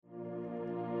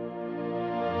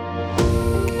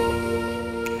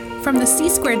From the C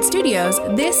Squared Studios,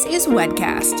 this is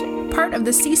Wedcast, part of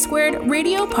the C Squared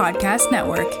Radio Podcast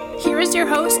Network. Here is your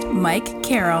host, Mike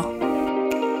Carroll.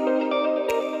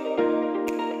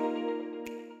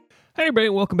 Hey everybody,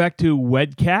 welcome back to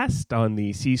Wedcast on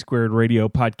the C Squared Radio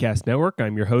Podcast Network.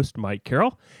 I'm your host, Mike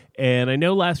Carroll, and I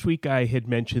know last week I had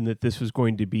mentioned that this was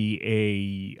going to be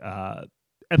a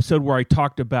episode where I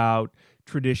talked about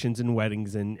traditions and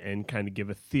weddings and kind of give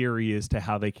a theory as to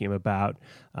how they came about,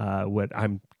 what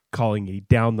I'm calling a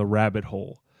Down the Rabbit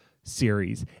Hole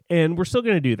series. And we're still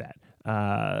going to do that.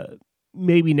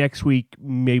 Maybe next week,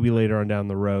 maybe later on down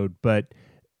the road. But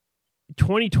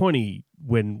 2020,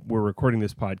 when we're recording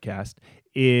this podcast,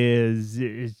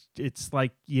 it's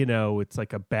like, it's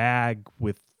like a bag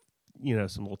with,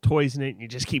 some little toys in it, and you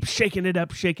just keep shaking it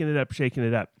up.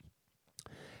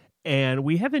 And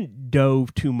we haven't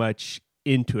dove too much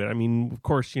into it. I mean, of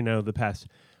course, the past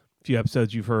few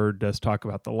episodes you've heard us talk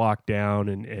about the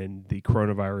lockdown and the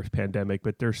coronavirus pandemic,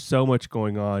 but there's so much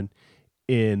going on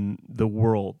in the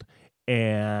world.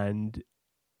 And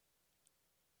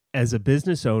as a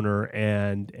business owner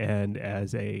and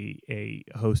as a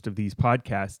host of these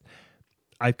podcasts,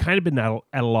 I've kind of been at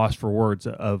a loss for words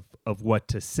of what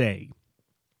to say.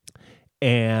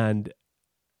 And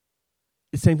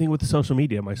the same thing with the social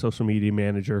media. My social media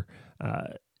manager,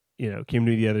 came to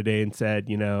me the other day and said,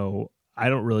 I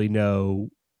don't really know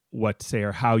what to say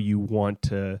or how you want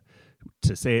to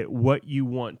say it, what you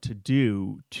want to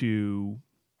do to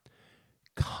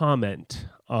comment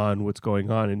on what's going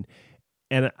on.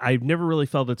 And I've never really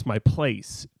felt it's my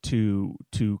place to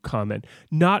comment,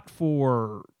 not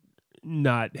for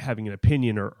not having an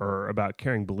opinion or about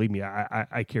caring. Believe me,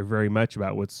 I care very much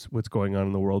about what's going on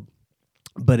in the world,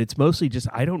 but it's mostly just,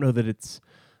 I don't know it's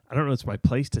my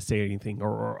place to say anything,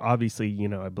 or obviously,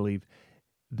 I believe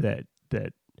that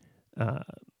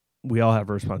we all have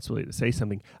a responsibility to say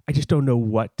something. I just don't know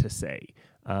what to say.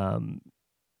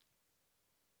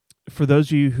 For those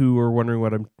of you who are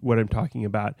wondering what I'm talking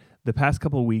about, the past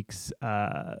couple of weeks,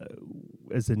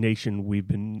 as a nation, we've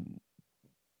been,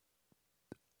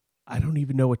 I don't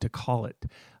even know what to call it,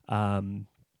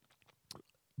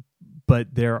 but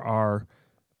there are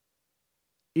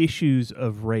issues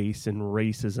of race and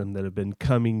racism that have been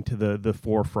coming to the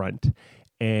forefront,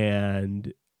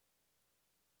 and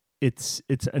it's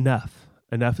enough.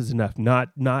 Enough is enough. Not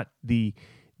the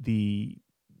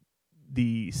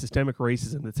systemic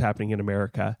racism that's happening in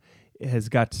America has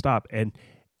got to stop. And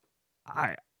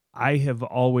I have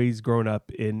always grown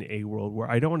up in a world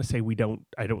where I don't want to say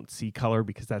I don't see color,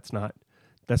 because that's not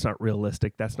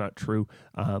realistic. That's not true.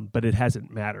 But it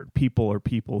hasn't mattered. People are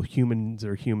people. Humans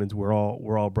are humans. We're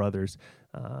all brothers.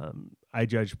 I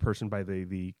judge a person by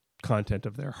the content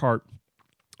of their heart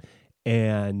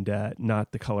and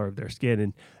not the color of their skin.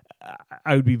 And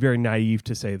I would be very naive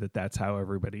to say that that's how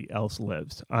everybody else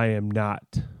lives. I am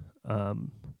not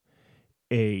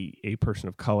a person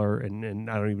of color, and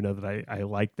I don't even know that I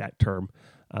like that term.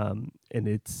 And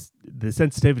it's the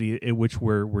sensitivity in which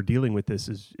we're dealing with this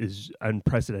is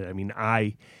unprecedented. I mean,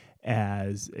 I,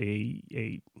 as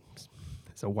a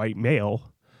white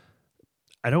male,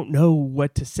 I don't know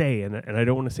what to say, and I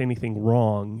don't want to say anything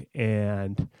wrong,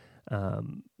 and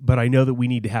but I know that we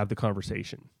need to have the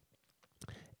conversation.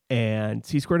 And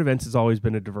C Squared Events has always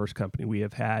been a diverse company. We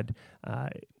have had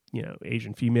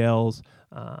Asian females,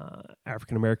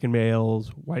 African American males,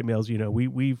 white males.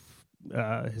 We've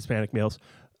Hispanic males.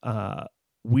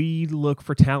 We look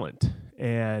for talent,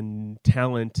 and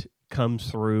talent comes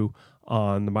through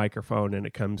on the microphone, and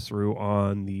it comes through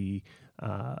on the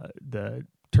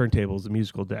turntables, the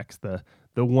musical decks, the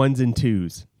ones and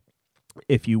twos,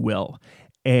 if you will.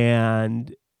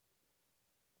 And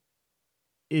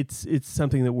it's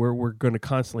something that we're going to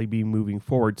constantly be moving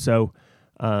forward. So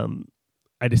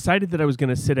I decided that I was going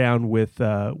to sit down with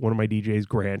one of my DJs,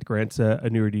 Grant. Grant's a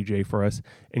newer DJ for us,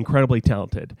 incredibly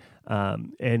talented,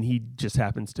 and he just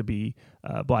happens to be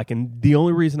black. And the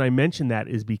only reason I mention that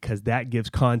is because that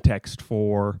gives context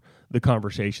for the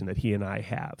conversation that he and I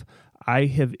have. I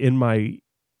have, in my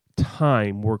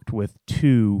time, worked with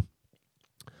two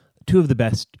of the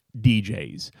best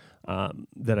DJs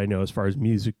that I know as far as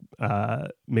music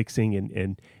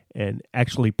mixing and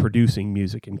actually producing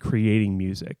music and creating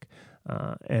music.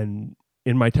 And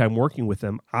in my time working with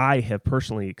them, I have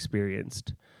personally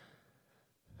experienced,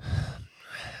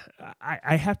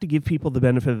 I have to give people the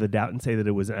benefit of the doubt and say that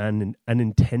it was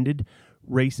unintended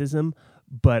racism,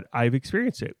 but I've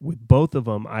experienced it. With both of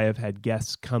them, I have had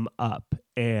guests come up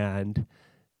and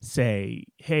say,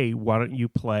 hey, why don't you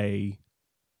play,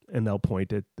 and they'll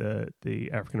point at the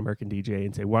African-American DJ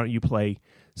and say, why don't you play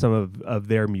some of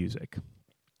their music?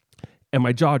 And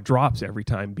my jaw drops every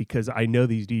time because I know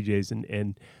these DJs,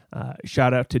 and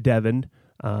shout out to Devin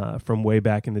from way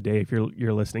back in the day if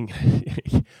you're listening,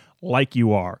 like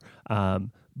you are.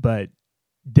 But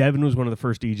Devin was one of the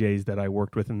first DJs that I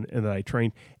worked with and that I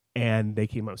trained, and they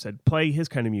came up and said, play his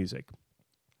kind of music.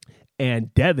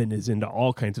 And Devin is into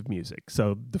all kinds of music.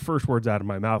 So the first words out of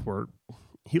my mouth were,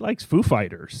 he likes Foo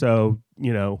Fighters. So,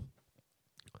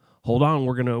 hold on,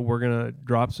 we're gonna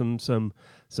drop some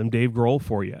Dave Grohl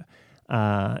for you.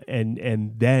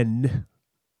 And then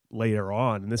later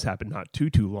on, and this happened not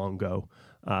too long ago,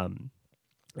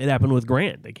 it happened with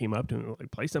Grant. They came up to him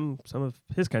like, play some of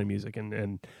his kind of music,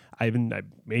 and I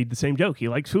made the same joke. He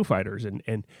likes Foo Fighters,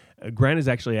 and Grant is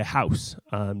actually a house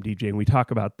DJ, and we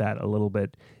talk about that a little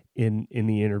bit in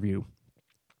the interview.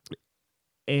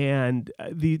 And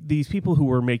these people who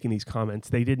were making these comments,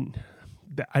 they didn't.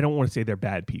 I don't want to say they're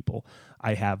bad people.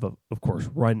 I have, of course,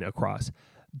 run across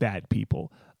bad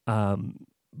people,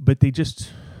 but they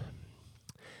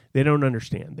don't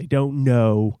understand. They don't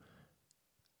know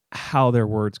how their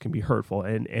words can be hurtful.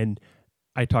 And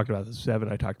I talked about this with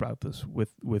Evan. I talked about this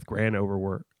with Grant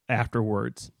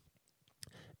afterwards.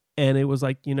 And it was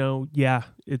like,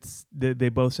 they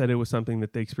both said it was something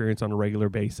that they experience on a regular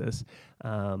basis,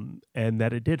 and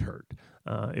that it did hurt.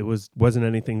 It wasn't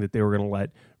anything that they were going to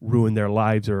let ruin their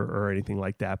lives or anything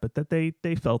like that, but that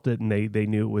they felt it and they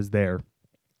knew it was there.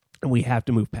 And we have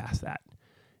to move past that.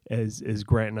 As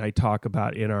Grant and I talk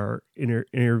about in our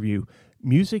interview,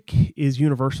 music is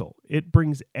universal. It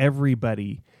brings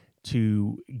everybody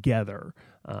together.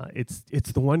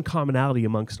 It's the one commonality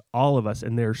amongst all of us,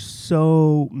 and there's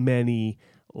so many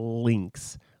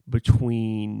links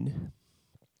between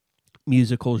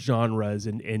musical genres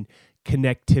and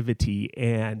connectivity,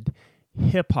 and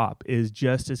hip hop is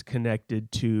just as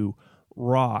connected to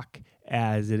rock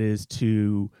as it is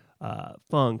to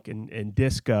funk and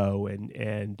disco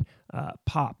and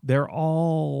pop. They're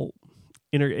all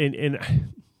and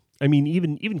I mean,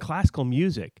 even classical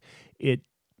music. It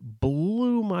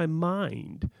blew my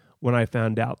mind when I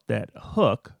found out that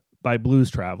Hook by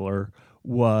Blues Traveler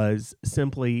was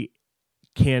simply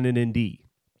canon in D.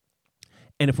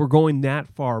 And if we're going that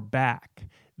far back,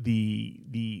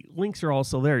 the links are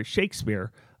also there.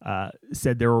 Shakespeare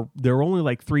said there are only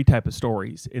like 3 types of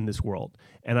stories in this world.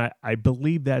 And I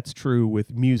believe that's true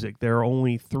with music. There are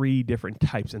only 3 different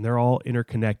types, and they're all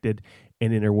interconnected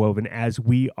and interwoven as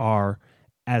we are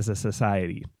as a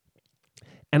society.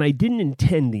 And I didn't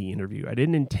intend the interview. I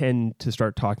didn't intend to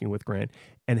start talking with Grant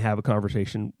and have a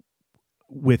conversation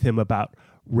with him about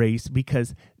race,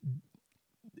 because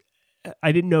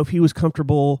I didn't know if he was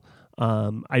comfortable.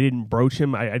 I didn't broach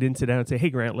him. I didn't sit down and say, hey,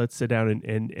 Grant, let's sit down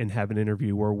and have an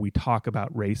interview where we talk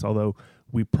about race, although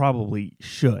we probably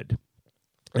should.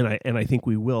 And I think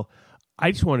we will.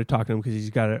 I just wanted to talk to him because he's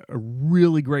got a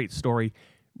really great story,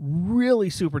 really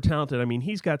super talented. I mean,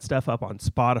 he's got stuff up on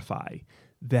Spotify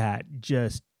that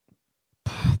just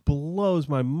blows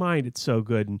my mind. It's so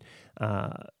good. And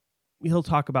he'll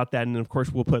talk about that. And of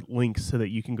course, we'll put links so that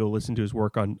you can go listen to his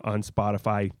work on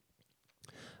Spotify.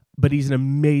 But he's an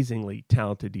amazingly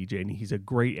talented DJ, and he's a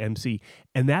great MC.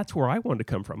 And that's where I wanted to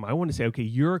come from. I want to say, okay,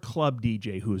 you're a club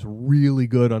DJ who's really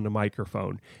good on the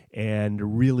microphone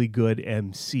and really good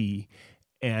MC.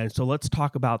 And so let's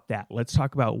talk about that. Let's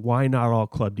talk about why not all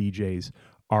club DJs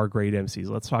are great MCs.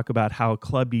 Let's talk about how a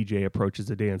club DJ approaches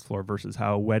a dance floor versus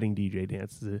how a wedding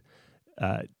DJ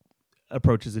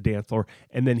approaches a dance floor.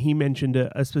 And then he mentioned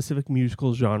a specific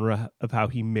musical genre of how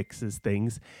he mixes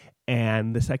things.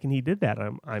 And the second he did that,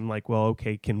 I'm like, well,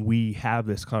 okay, can we have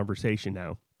this conversation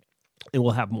now? And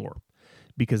we'll have more,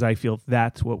 because I feel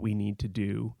that's what we need to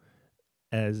do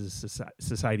as a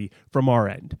society from our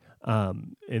end.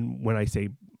 And when I say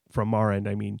from our end,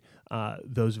 I mean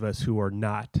those of us who are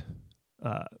not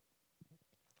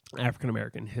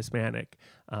African-American, Hispanic,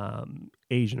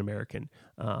 Asian-American,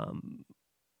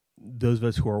 those of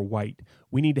us who are white.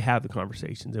 We need to have the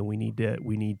conversations, and we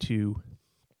need to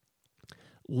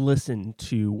listen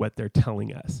to what they're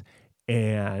telling us.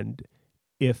 And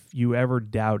if you ever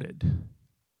doubted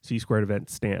C-Squared Event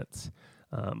stance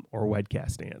or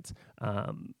WEDcast stance,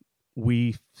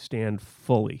 we stand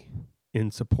fully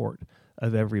in support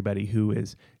of everybody who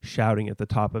is shouting at the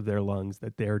top of their lungs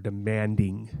that they're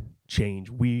demanding change.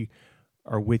 We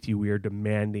are with you. We are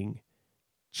demanding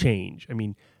change. I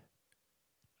mean,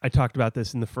 I talked about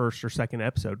this in the first or second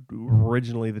episode.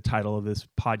 Originally, the title of this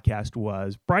podcast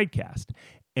was Bridecast,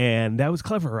 and that was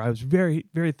clever. I was very,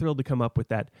 very thrilled to come up with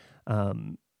that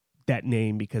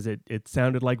name, because it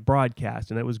sounded like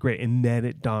broadcast, and it was great. And then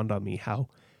it dawned on me how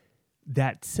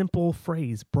that simple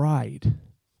phrase, bride,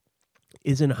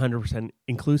 isn't 100%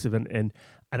 inclusive. And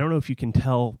I don't know if you can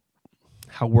tell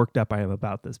how worked up I am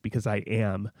about this, because I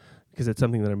am, because it's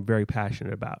something that I'm very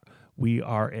passionate about. We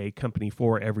are a company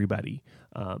for everybody,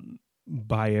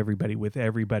 by everybody, with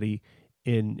everybody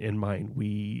in mind.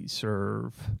 We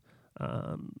serve,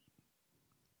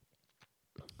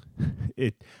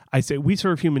 I say we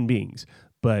serve human beings,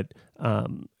 but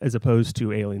as opposed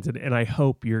to aliens. And I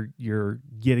hope you're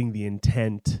getting the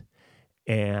intent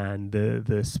and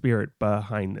the spirit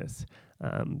behind this.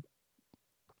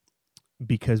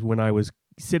 Because when I was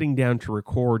sitting down to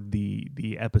record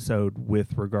the episode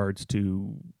with regards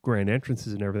to grand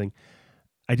entrances and everything,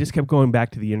 I just kept going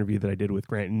back to the interview that I did with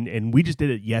Grant, and we just did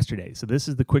it yesterday. So this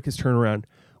is the quickest turnaround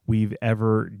we've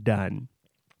ever done.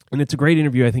 And it's a great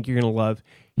interview. I think you're going to love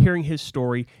hearing his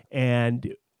story,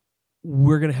 and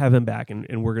we're going to have him back,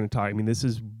 and we're going to talk. I mean, this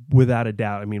is without a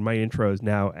doubt. I mean, my intro is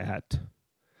now at,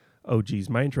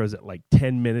 my intro is at like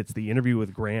 10 minutes. The interview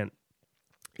with Grant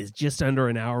is just under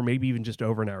an hour, maybe even just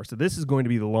over an hour. So this is going to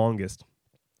be the longest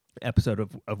episode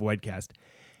of Wedcast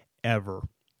ever.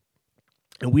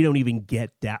 And we don't even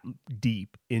get that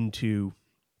deep into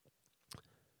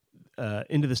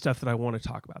the stuff that I want to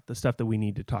talk about, the stuff that we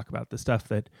need to talk about, the stuff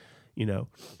that,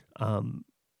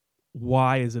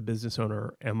 why as a business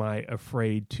owner am I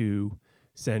afraid to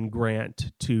send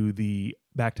Grant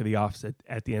back to the office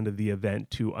at the end of the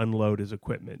event to unload his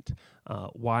equipment,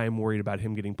 why I'm worried about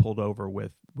him getting pulled over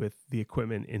with the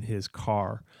equipment in his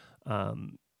car,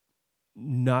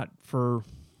 not for,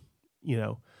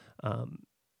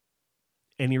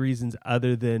 any reasons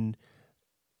other than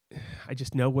I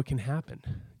just know what can happen.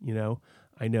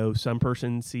 I know some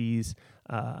person sees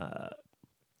a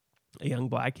young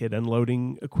black kid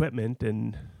unloading equipment,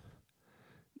 and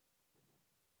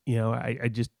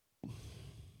I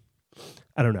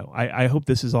don't know. I hope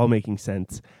this is all making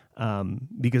sense,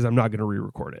 because I'm not going to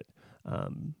re-record it.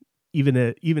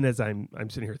 Even as I'm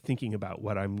sitting here thinking about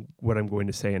what I'm going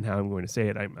to say and how I'm going to say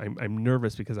it, I'm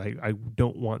nervous because I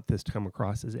don't want this to come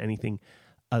across as anything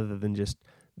other than just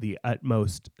the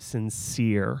utmost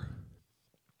sincere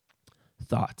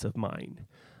thoughts of mine,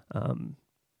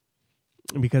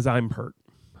 because I'm hurt.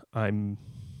 I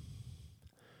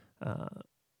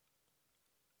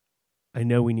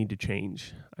know we need to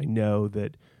change. I know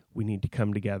that we need to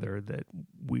come together, that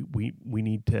we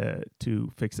need to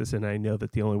fix this, and I know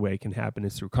that the only way it can happen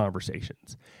is through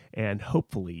conversations. And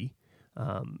hopefully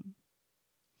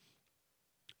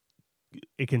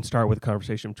it can start with a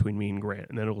conversation between me and Grant,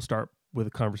 and then it will start with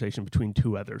a conversation between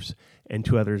two others, and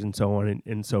so on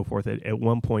and so forth. At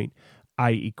one point,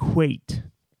 I equate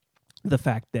the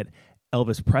fact that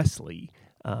Elvis Presley,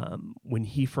 when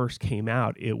he first came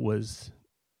out, he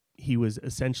was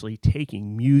essentially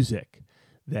taking music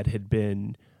that had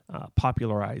been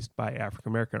popularized by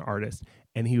African-American artists,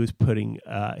 and he was putting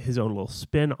his own little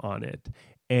spin on it.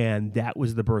 And that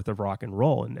was the birth of rock and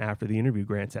roll. And after the interview,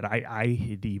 Grant said, I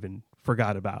had even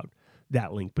forgot about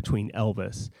that link between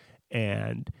Elvis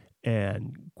and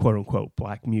quote unquote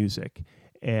black music.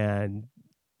 And,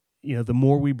 the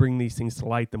more we bring these things to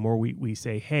light, the more we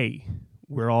say, hey,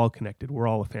 we're all connected. We're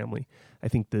all a family. I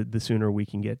think the sooner we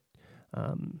can get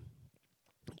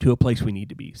to a place we need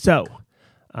to be. So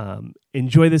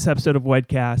enjoy this episode of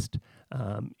Wedcast.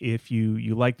 If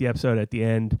you like the episode, at the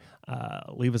end,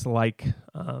 leave us a like,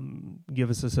 give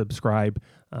us a subscribe.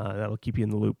 That'll keep you in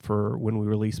the loop for when we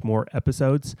release more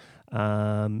episodes,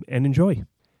 and enjoy.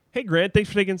 Hey, Grant, thanks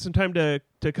for taking some time to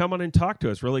come on and talk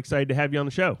to us. Really excited to have you on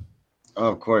the show. Oh,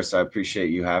 of course. I appreciate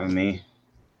you having me.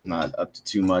 Not up to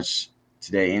too much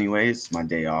today anyways. My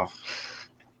day off.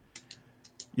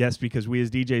 Yes, because we as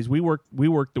DJs, we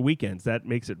work the weekends. That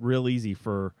makes it real easy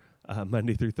for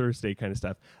Monday through Thursday kind of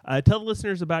stuff. Tell the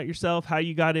listeners about yourself, how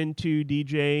you got into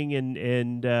DJing,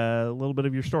 and a little bit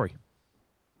of your story.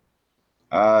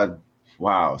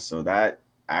 Wow. So that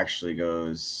actually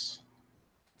goes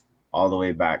all the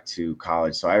way back to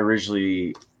college. So I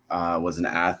originally was an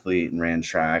athlete and ran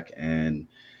track, and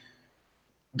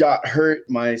got hurt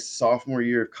my sophomore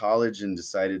year of college and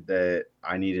decided that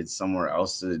I needed somewhere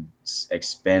else to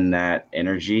expend that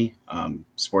energy.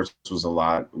 Sports was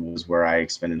where I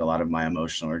expended a lot of my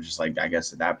emotional, or just like, I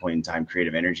guess at that point in time,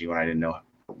 creative energy when I didn't know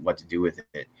what to do with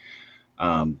it.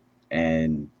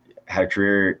 And had a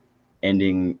career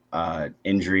ending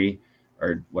injury,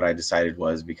 or what I decided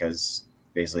was, because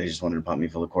basically they just wanted to pump me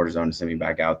full of cortisone and send me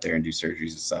back out there and do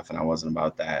surgeries and stuff. And I wasn't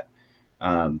about that.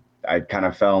 I kind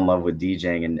of fell in love with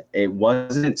DJing, and it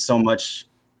wasn't so much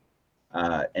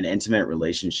an intimate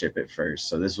relationship at first.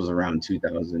 So this was around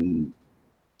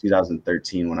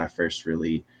 2013 when I first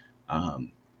really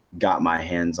got my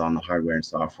hands on the hardware and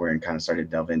software and kind of started to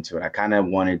delve into it, I kind of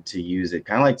wanted to use it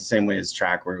kind of like the same way as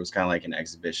track, where it was kind of like an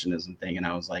exhibitionism thing. And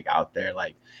I was like out there,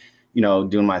 like,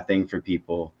 doing my thing for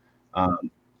people.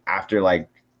 After like,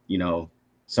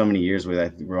 so many years with, I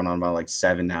think we're going on about like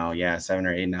 7 now. Yeah, 7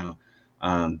 or 8 now.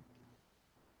 Um,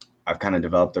 I've kind of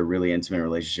developed a really intimate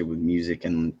relationship with music,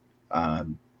 and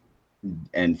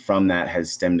from that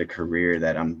has stemmed a career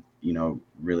that I'm,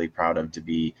 really proud of to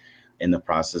be in the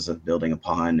process of building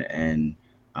upon, and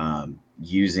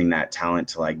using that talent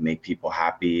to like make people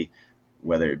happy,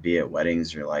 whether it be at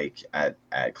weddings or like at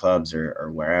clubs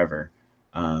or wherever.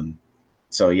 Um,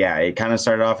 so yeah, it kind of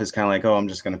started off as kind of like, oh, I'm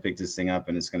just going to pick this thing up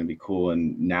and it's going to be cool.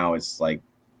 And now it's like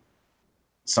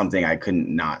something I couldn't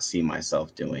not see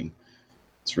myself doing.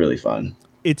 It's really fun.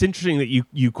 It's interesting that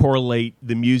you correlate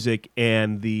the music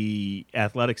and the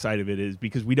athletic side of it, is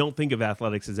because we don't think of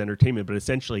athletics as entertainment, but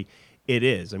essentially it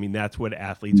is. I mean, that's what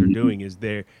athletes are doing. Is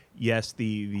there, yes,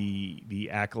 the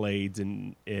accolades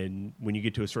and when you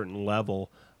get to a certain level,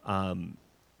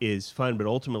 is fun, but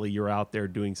ultimately you're out there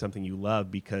doing something you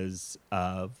love because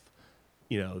of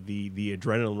the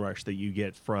adrenaline rush that you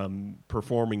get from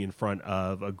performing in front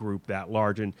of a group that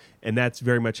large, and that's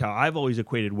very much how I've always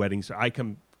equated weddings. So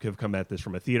have come at this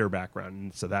from a theater background,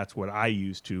 and so that's what I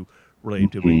use to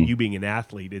relate to. But you being an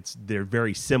athlete, they're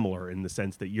very similar in the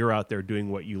sense that you're out there doing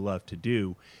what you love to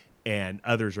do, and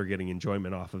others are getting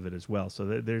enjoyment off of it as well. So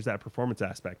there's that performance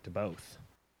aspect to both.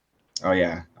 Oh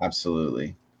yeah,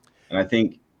 absolutely. And I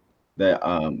think that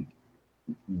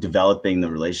developing the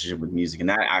relationship with music, and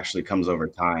that actually comes over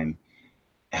time,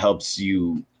 helps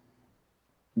you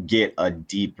get a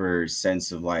deeper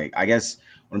sense of, like, I guess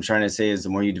what I'm trying to say is the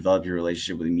more you develop your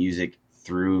relationship with music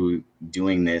through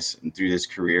doing this and through this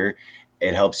career,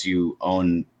 it helps you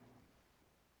own,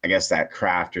 I guess, that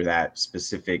craft or that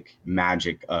specific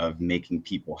magic of making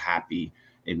people happy.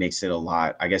 It makes it a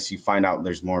lot, I guess you find out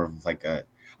there's more of like I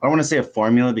don't want to say a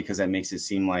formula, because that makes it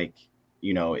seem like,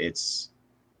 it's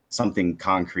something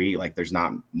concrete. Like there's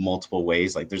not multiple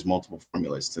ways, like there's multiple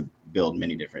formulas to build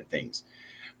many different things.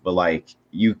 But like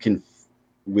you can,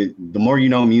 with the more you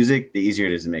know music, the easier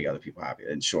it is to make other people happy.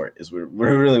 In short, is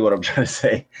really what I'm trying to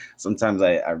say. Sometimes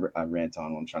I rant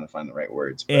on when I'm trying to find the right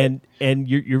words. But. And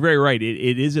you're very right.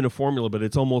 It isn't a formula, but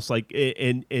it's almost like,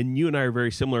 and you and I are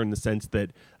very similar in the sense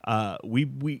that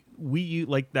we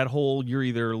like that whole, you're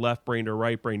either left brain or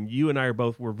right brain. You and I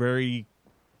we're very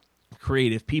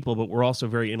creative people, but we're also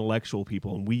very intellectual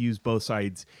people, and we use both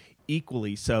sides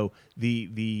equally. So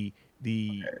the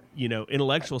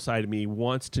intellectual side of me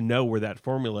wants to know where that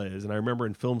formula is. And I remember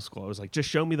in film school, I was like, just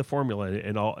show me the formula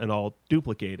and I'll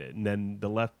duplicate it. And then the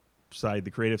left side, the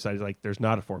creative side, is like, there's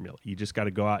not a formula. You just got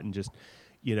to go out and just,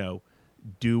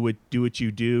 do what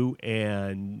you do,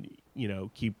 and,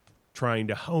 keep trying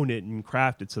to hone it and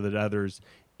craft it so that others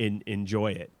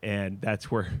enjoy it. And that's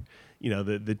where,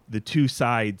 the two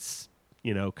sides,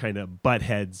 kind of butt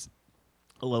heads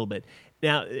a little bit.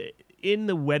 Now, in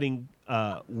the wedding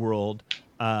world,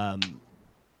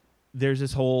 there's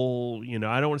this whole,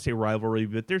 I don't want to say rivalry,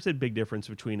 but there's a big difference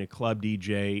between a club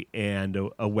DJ and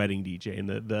a wedding DJ. And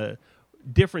the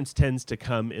difference tends to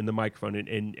come in the microphone.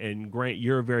 And Grant,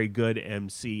 you're a very good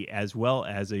MC as well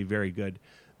as a very good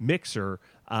mixer.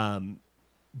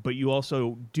 But you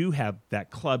also do have that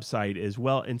club side as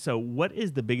well. And so what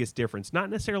is the biggest difference? Not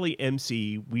necessarily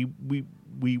MC.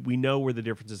 We know where the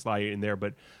differences lie in there,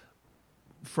 but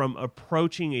from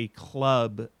approaching a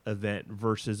club event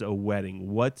versus a wedding,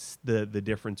 what's the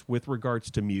difference with regards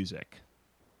to music?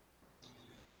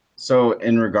 So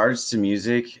in regards to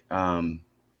music,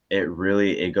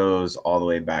 it goes all the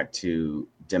way back to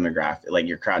demographic, like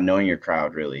your crowd, knowing your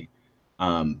crowd really.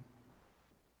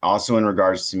 Also in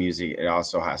regards to music, it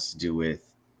also has to do with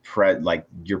like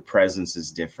your presence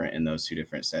is different in those two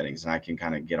different settings. And I can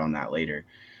kind of get on that later.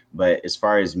 But as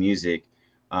far as music,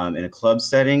 in a club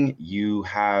setting, you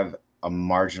have a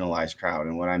marginalized crowd.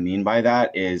 And what I mean by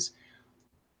that is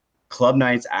club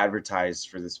nights advertise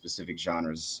for the specific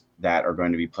genres that are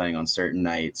going to be playing on certain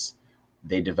nights.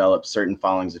 They develop certain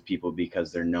followings of people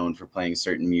because they're known for playing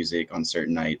certain music on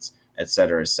certain nights, et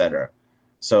cetera, et cetera.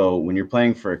 So when you're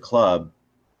playing for a club,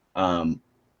 I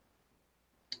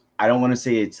don't want to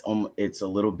say it's a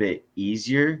little bit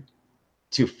easier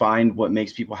to find what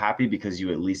makes people happy, because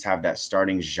you at least have that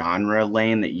starting genre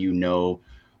lane that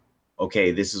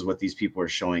okay, this is what these people are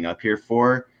showing up here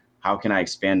for. How can I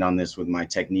expand on this with my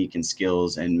technique and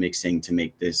skills and mixing to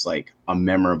make this like a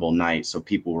memorable night so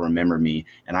people remember me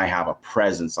and I have a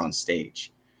presence on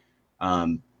stage?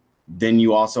 Then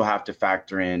you also have to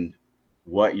factor in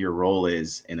what your role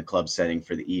is in a club setting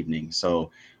for the evening.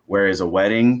 So Whereas a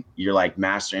wedding, you're like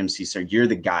master MC, so you're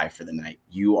the guy for the night.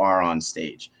 You are on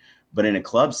stage. But in a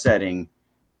club setting,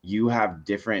 you have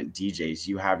different DJs.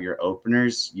 You have your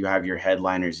openers, you have your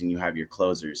headliners, and you have your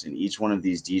closers. And each one of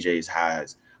these DJs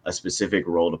has a specific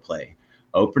role to play.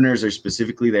 Openers are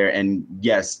specifically there. And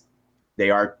yes, they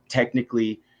are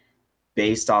technically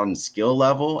based on skill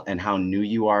level and how new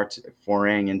you are to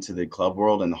foraying into the club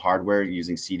world and the hardware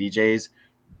using CDJs.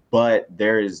 But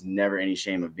there is never any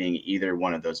shame of being either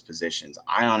one of those positions.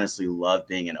 I honestly love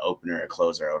being an opener or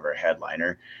closer over a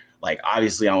headliner. Like,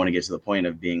 obviously, I want to get to the point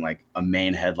of being like a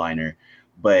main headliner,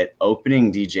 but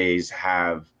opening DJs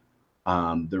have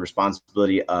the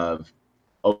responsibility of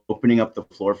opening up the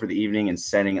floor for the evening and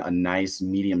setting a nice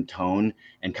medium tone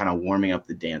and kind of warming up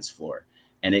the dance floor.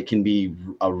 And it can be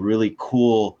a really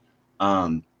cool,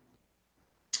 not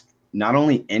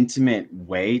only intimate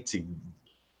way to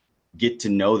get to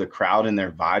know the crowd and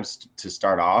their vibes to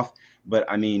start off, but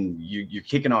I mean, you're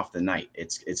kicking off the night.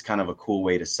 It's kind of a cool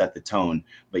way to set the tone,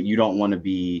 but you don't want to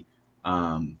be,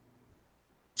 well,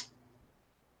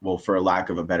 for a lack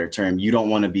of a better term, you don't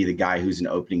want to be the guy who's an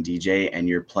opening DJ and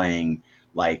you're playing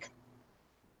like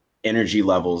energy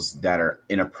levels that are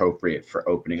inappropriate for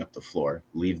opening up the floor.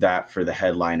 Leave that for the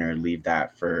headliner, leave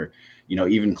that for,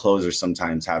 even closers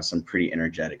sometimes have some pretty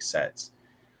energetic sets.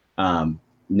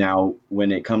 Now,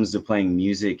 when it comes to playing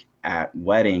music at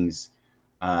weddings,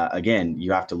 again,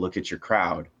 you have to look at your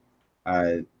crowd.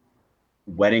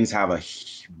 Weddings have a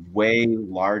way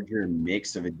larger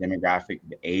mix of a demographic,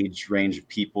 the age range of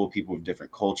people with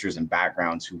different cultures and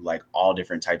backgrounds who like all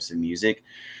different types of music.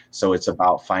 So it's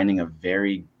about finding a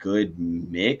very good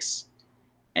mix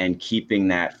and keeping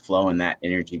that flow and that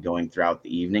energy going throughout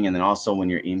the evening. And then also when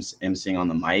you're emceeing on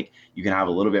the mic, you can have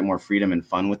a little bit more freedom and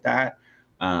fun with that.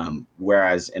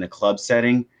 Whereas in a club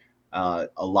setting, a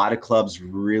lot of clubs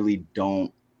really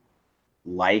don't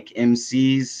like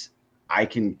MCs. I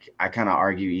kind of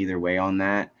argue either way on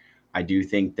that. I do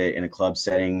think that in a club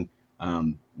setting,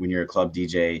 when you're a club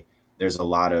DJ, there's a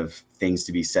lot of things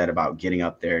to be said about getting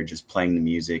up there, just playing the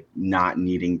music, not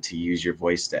needing to use your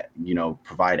voice to,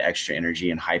 provide extra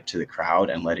energy and hype to the crowd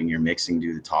and letting your mixing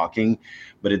do the talking.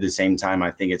 But at the same time,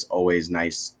 I think it's always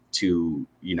nice to,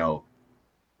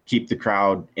 keep the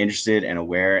crowd interested and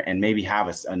aware, and maybe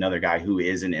have another guy who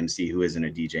is an MC, who isn't a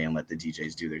DJ, and let the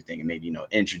DJs do their thing, and maybe,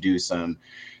 introduce them,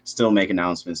 still make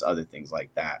announcements, other things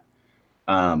like that.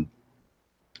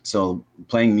 So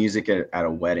playing music at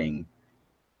a wedding,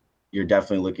 you're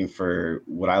definitely looking for,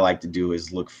 what I like to do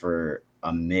is look for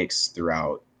a mix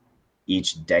throughout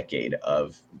each decade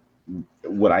of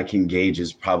what I can gauge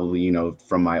is probably,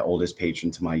 from my oldest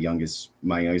patron to my youngest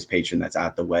patron that's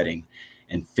at the wedding,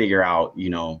 and figure out,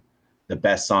 the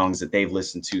best songs that they've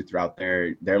listened to throughout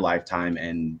their lifetime,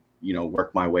 and,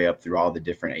 work my way up through all the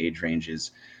different age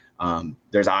ranges.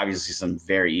 There's obviously some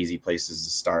very easy places to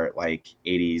start, like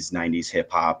 80s, 90s hip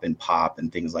hop and pop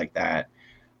and things like that.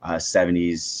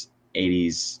 70s,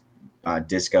 80s,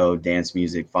 disco, dance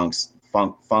music, funk,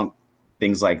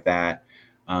 things like that.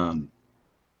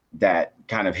 That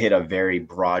kind of hit a very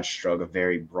broad stroke, a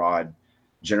very broad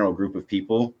general group of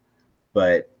people.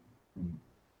 But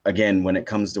again, when it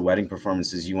comes to wedding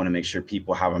performances, you want to make sure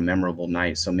people have a memorable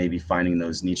night. So maybe finding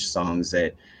those niche songs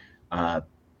that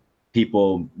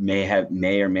people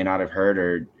may or may not have heard,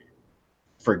 or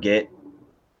forget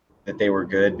that they were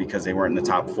good because they weren't in the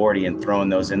top 40, and throwing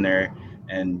those in there,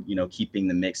 and keeping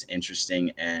the mix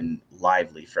interesting and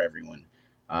lively for everyone.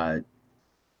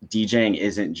 DJing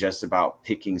isn't just about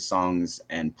picking songs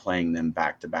and playing them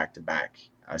back to back to back.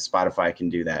 Spotify can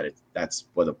do that. That's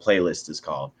what a playlist is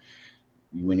called.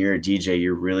 When you're a DJ,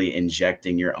 you're really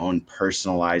injecting your own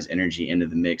personalized energy into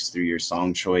the mix through your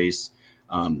song choice.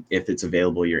 If it's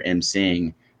available, you're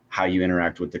emceeing, how you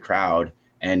interact with the crowd,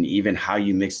 and even how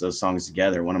you mix those songs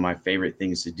together. One of my favorite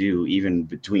things to do, even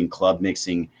between club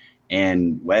mixing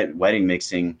and wedding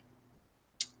mixing,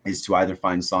 is to either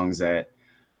find songs that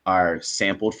are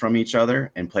sampled from each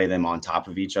other and play them on top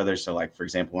of each other. So like, for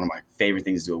example, one of my favorite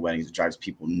things to do at weddings that drives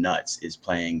people nuts is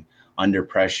playing Under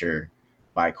Pressure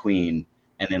by Queen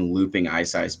and then looping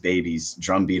Ice Ice Baby's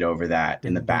drum beat over that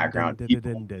in the background.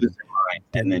 People lose their mind.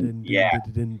 And then,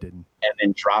 and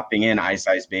then dropping in Ice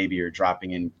Ice Baby, or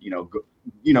dropping in,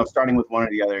 starting with one or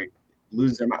the other,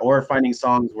 lose their mind. Or finding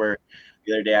songs where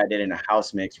the other day I did in a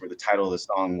house mix where the title of the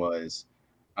song was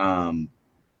I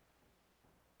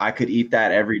Could Eat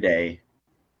That Every Day,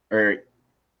 or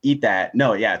Eat That.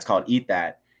 No, yeah, it's called Eat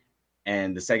That.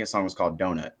 And the second song was called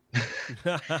Donut.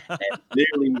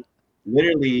 And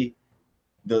literally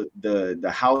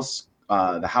the house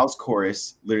the house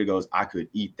chorus literally goes, I could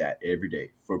eat that every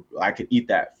day. I could eat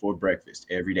that for breakfast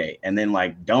every day. And then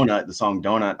like Donut, the song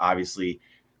Donut obviously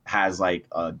has like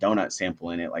a donut sample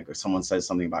in it. Like if someone says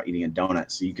something about eating a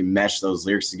donut, so you can mesh those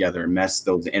lyrics together, mesh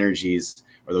those energies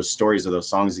or those stories of those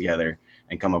songs together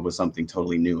and come up with something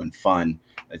totally new and fun.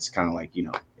 It's kind of like,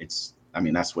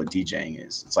 that's what DJing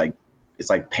is. It's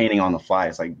like painting on the fly.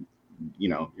 It's like,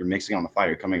 you're mixing on the fly.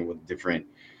 You're coming up with different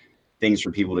things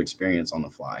for people to experience on the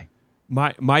fly.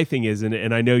 My thing is,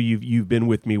 and I know you've been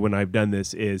with me when I've done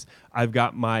this, is I've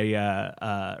got my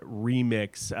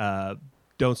remix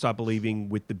Don't Stop Believing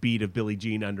with the beat of Billie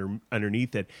Jean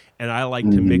underneath it, and I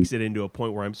like to mix it into a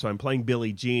point where I'm playing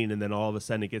Billie Jean, and then all of a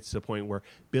sudden it gets to the point where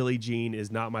Billie Jean is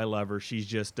not my lover, she's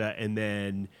just and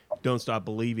then Don't Stop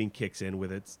Believing kicks in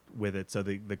with it, so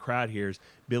the crowd hears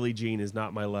Billie Jean is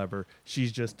not my lover,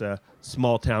 she's just a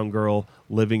small town girl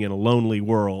living in a lonely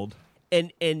world,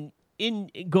 and in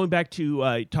going back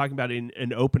to talking about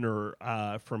an opener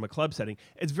from a club setting,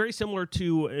 it's very similar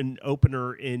to an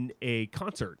opener in a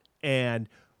concert. And,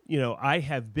 I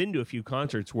have been to a few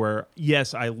concerts where,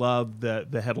 yes, I love the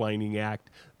headlining act,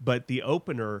 but the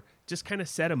opener just kind of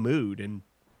set a mood. And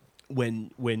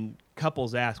when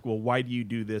couples ask, well, why do you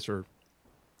do this or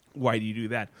why do you do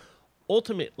that?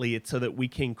 Ultimately, it's so that we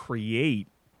can create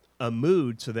a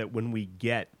mood so that when we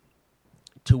get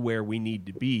to where we need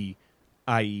to be,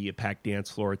 i.e. a packed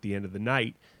dance floor at the end of the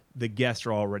night, the guests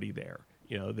are already there.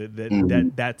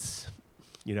 That's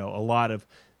a lot of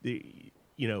the,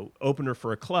 opener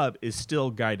for a club is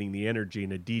still guiding the energy,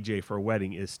 and a DJ for a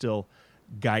wedding is still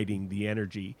guiding the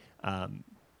energy. And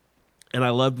I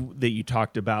love that you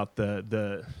talked about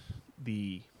the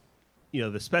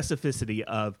specificity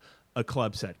of a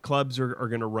club set. Clubs are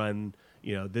going to run,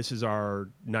 this is our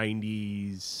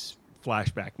 90s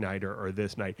flashback night or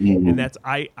this night. And that's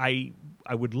I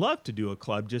would love to do a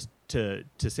club just to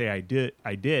say I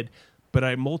did, but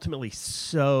I'm ultimately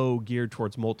so geared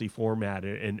towards multi-format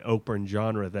and open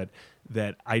genre that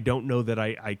I don't know that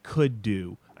I could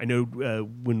do. I know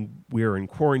when we were in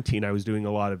quarantine, I was doing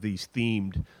a lot of these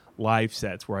themed live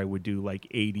sets where I would do like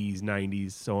 80s,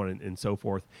 90s, so on and so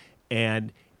forth.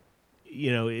 And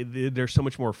there's so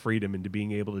much more freedom into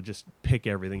being able to just pick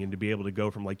everything and to be able to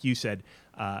go from, like you said,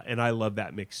 and I love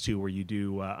that mix too, where you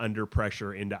do Under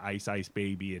Pressure into Ice Ice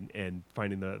Baby and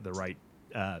finding the right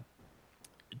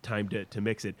time to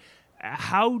mix it.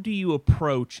 How do you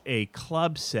approach a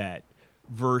club set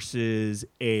versus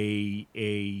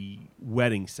a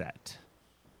wedding set?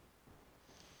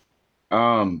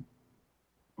 Well,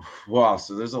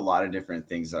 so there's a lot of different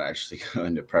things that actually go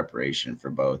into preparation for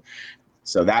both.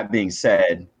 So that being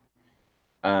said,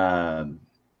 what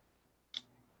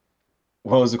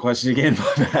was the question again?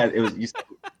 It was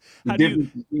the difference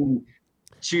between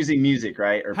choosing music,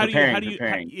 right? Or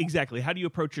preparing. Exactly. How do you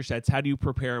approach your sets? How do you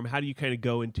prepare them? How do you kind of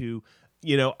go into,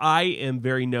 I am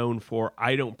very known for,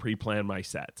 I don't pre-plan my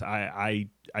sets. I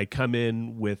come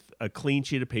in with a clean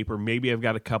sheet of paper. Maybe I've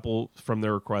got a couple from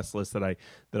the request list that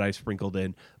I sprinkled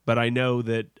in, but I know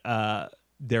that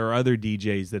there are other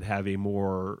DJs that have a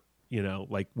more,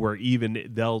 like where even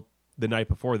the night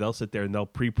before they'll sit there and they'll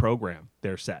pre-program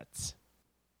their sets.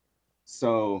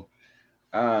 So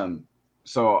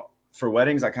for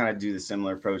weddings, I kind of do the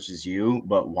similar approach as you,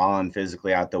 but while I'm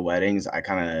physically at the weddings, I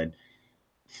kind of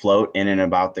float in and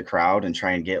about the crowd and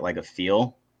try and get like a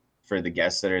feel for the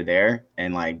guests that are there.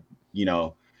 And like,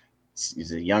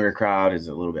 is it a younger crowd? Is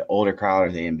it a little bit older crowd?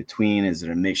 Are they in between? Is it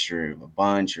a mixture of a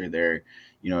bunch? Or are there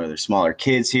smaller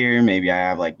kids here? Maybe I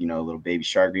have like, a little Baby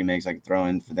Shark remix I could throw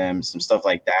in for them, some stuff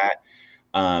like that.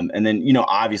 And then,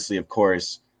 obviously, of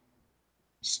course,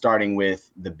 starting with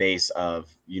the base of,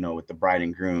 with the bride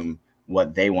and groom,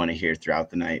 what they want to hear throughout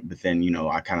the night. But then,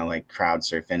 I kind of like crowd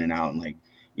surf in and out and like,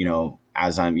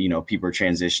 as I'm, people are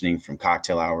transitioning from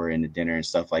cocktail hour into dinner and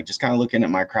stuff, like just kind of looking at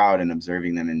my crowd and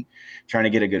observing them and trying to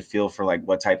get a good feel for like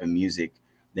what type of music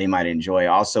they might enjoy.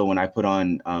 Also, when I put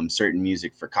on certain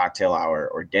music for cocktail hour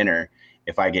or dinner,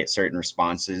 if I get certain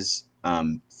responses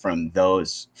from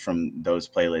those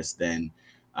playlists, then,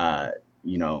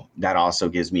 that also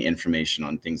gives me information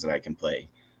on things that I can play.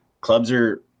 Clubs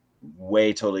are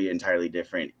way totally entirely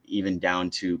different, even down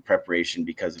to preparation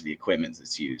because of the equipment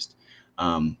that's used.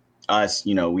 Us,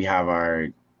 we have our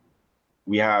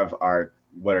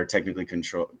what are technically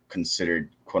considered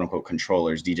quote unquote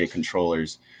controllers, DJ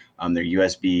controllers. They're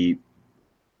USB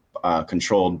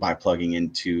controlled by plugging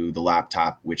into the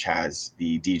laptop, which has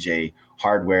the DJ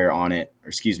hardware on it,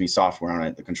 software on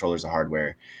it. The controllers are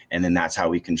hardware, and then that's how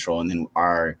we control. And then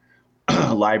our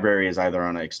library is either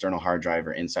on an external hard drive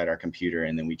or inside our computer,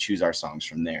 and then we choose our songs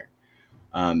from there.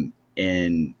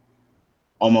 And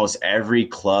almost every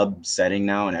club setting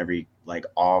now, and every like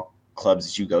all clubs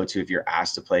that you go to, if you're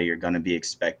asked to play, you're going to be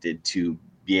expected to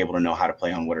be able to know how to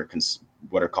play on what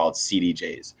are called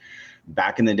CDJs.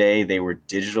 Back in the day, they were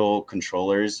digital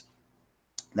controllers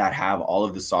that have all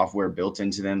of the software built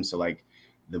into them. So like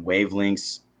the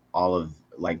wavelengths, all of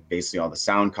like basically all the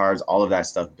sound cards, all of that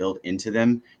stuff built into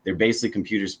them. They're basically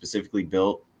computers specifically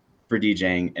built for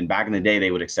DJing. And back in the day,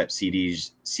 they would accept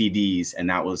CDs, and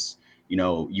that was, you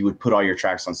know, you would put all your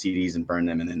tracks on CDs and burn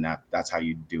them, and then that's how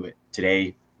you do it.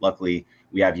 Today, luckily,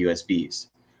 we have USBs,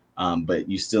 but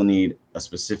you still need a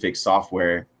specific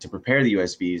software to prepare the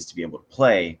USBs to be able to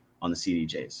play on the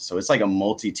CDJs. So it's like a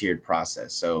multi-tiered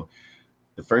process. So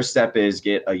the first step is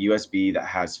get a USB that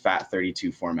has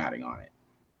FAT32 formatting on it,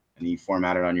 and you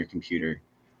format it on your computer.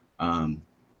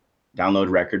 Download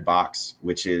Rekordbox,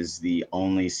 which is the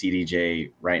only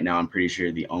CDJ right now. I'm pretty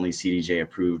sure the only CDJ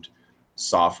approved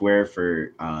software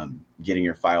for getting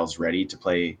your files ready to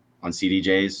play on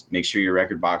CDJs. Make sure your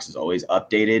Rekordbox is always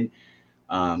updated.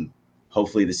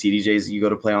 Hopefully the CDJs that you go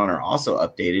to play on are also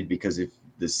updated, because if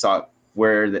the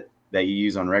software that you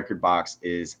use on Rekordbox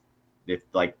is, if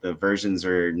like the versions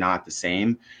are not the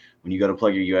same, when you go to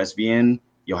plug your USB in,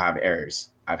 you'll have errors.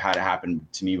 I've had it happen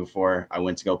to me before. I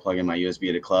went to go plug in my USB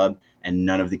at a club, and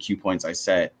none of the cue points I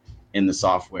set in the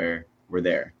software were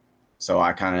there. So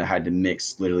I kind of had to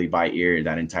mix literally by ear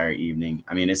that entire evening.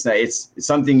 I mean, it's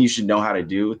something you should know how to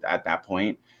do at that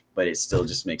point, but it still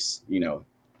just makes, you know,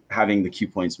 having the cue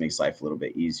points makes life a little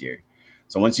bit easier.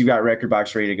 So once you've got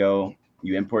Rekordbox ready to go,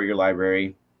 you import your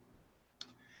library.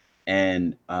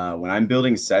 And when I'm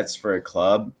building sets for a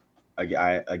club,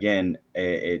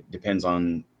 it depends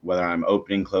on whether I'm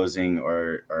opening, closing,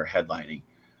 or headlining.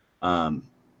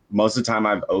 Most of the time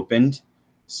I've opened,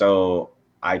 so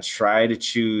I try to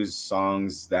choose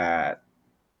songs that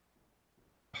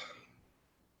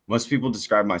most people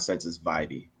describe my sets as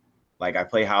vibey. Like I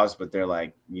play house, but they're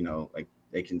like, you know, like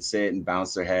they can sit and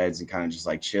bounce their heads and kind of just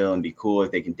like chill and be cool.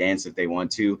 If they can dance if they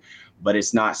want to, but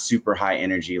it's not super high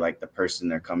energy. Like the person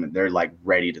they're like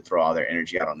ready to throw all their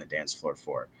energy out on the dance floor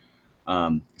for.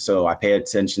 So I pay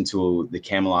attention to the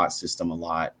Camelot system a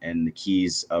lot and the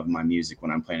keys of my music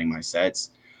when I'm planning my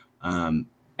sets.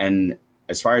 And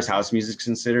as far as house music is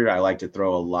considered, I like to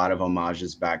throw a lot of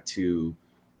homages back to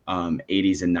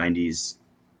 80s and 90s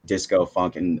disco,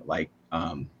 funk, and like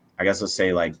I guess let's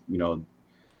say like, you know,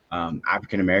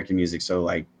 African American music. So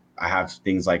like I have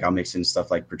things like I'll mix in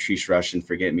stuff like Patrice Rush and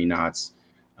Forget Me Nots.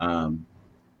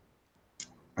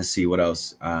 Let's see what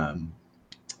else.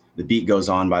 The Beat Goes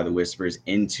On by The Whispers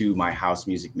into my house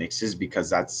music mixes, because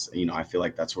that's, you know, I feel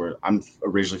like that's where I'm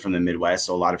originally from, the Midwest.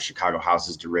 So a lot of Chicago house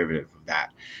is derivative of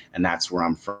that, and that's where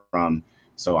I'm from.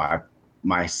 So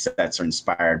my sets are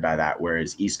inspired by that.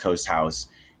 Whereas West Coast house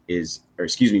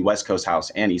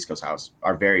and East Coast house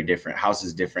are very different. House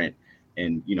is different,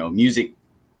 and, you know, music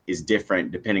is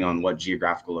different depending on what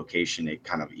geographical location it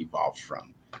kind of evolved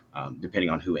from, depending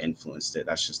on who influenced it.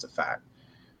 That's just a fact.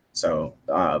 So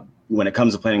when it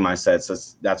comes to planning my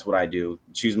sets, that's what I do.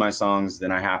 Choose my songs, then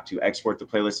I have to export the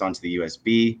playlist onto the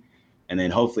USB, and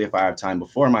then hopefully if I have time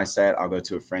before my set, I'll go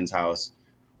to a friend's house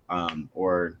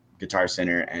or Guitar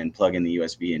Center and plug in the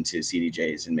USB into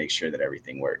CDJs and make sure that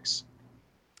everything works.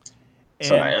 And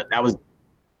so that was.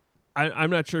 I'm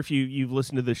not sure if you've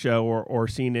listened to the show or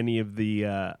seen any of the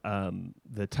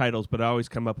titles, but I always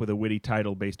come up with a witty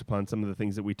title based upon some of the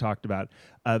things that we talked about.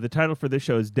 The title for this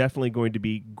show is definitely going to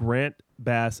be Grant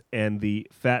Bass and the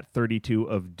FAT32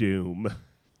 of Doom.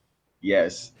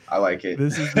 Yes, I like it.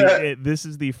 This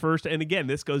is the first, and again,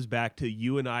 this goes back to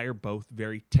you and I are both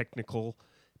very technical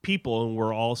people, and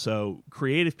we're also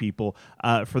creative people.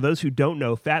 For those who don't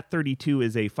know, FAT32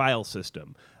 is a file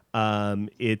system.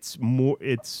 If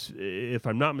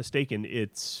I'm not mistaken,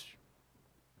 is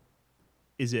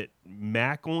it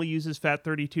Mac only uses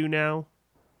FAT32 now?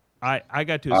 I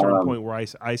got to a certain point where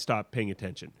I stopped paying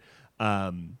attention.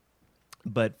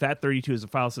 But FAT32 is a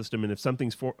file system, and if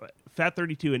something's for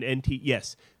FAT32 and NT,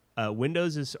 yes,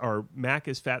 Windows or Mac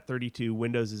is FAT32,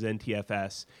 Windows is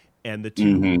NTFS, and the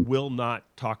two will not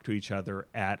talk to each other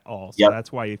at all. So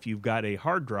that's why if you've got a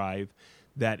hard drive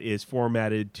that is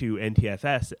formatted to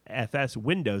NTFS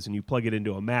Windows and you plug it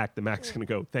into a Mac, the Mac's going to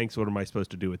go, thanks, what am I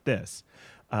supposed to do with this?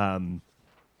 When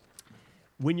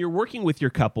you're working with your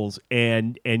couples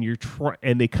and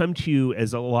they come to you,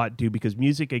 as a lot do, because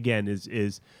music again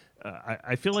is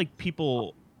I feel like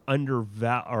people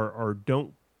or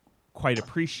don't quite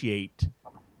appreciate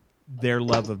their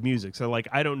love of music. So like,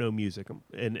 I don't know music,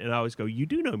 and I always go, you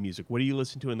do know music. What do you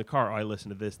listen to in the car? Oh, I listen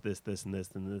to this, and this,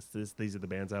 and this. These are the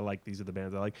bands I like. These are the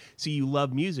bands I like. So you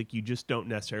love music. You just don't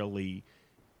necessarily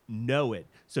know it.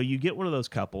 So you get one of those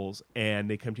couples and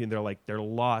they come to you and they're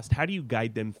lost. How do you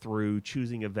guide them through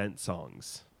choosing event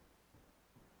songs?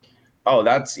 Oh,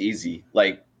 that's easy.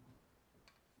 Like,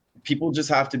 people just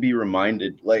have to be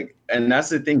reminded, like, and that's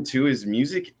the thing too, is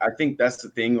music. I think that's the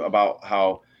thing about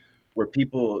how where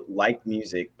people like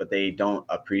music but they don't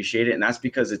appreciate it, and that's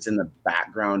because it's in the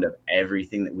background of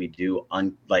everything that we do,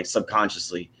 like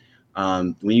subconsciously.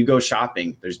 When you go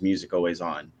shopping, there's music always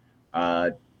on.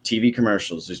 TV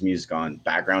commercials, there's music on.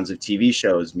 Backgrounds of TV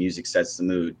shows, music sets the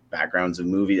mood. Backgrounds of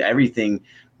movies, everything.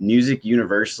 Music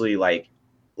universally,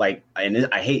 and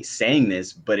I hate saying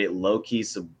this, but it low-key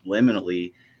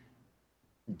subliminally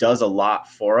does a lot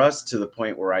for us, to the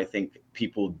point where I think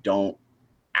people don't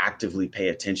actively pay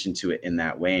attention to it in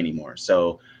that way anymore.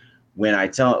 So when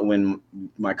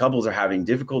my couples are having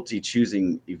difficulty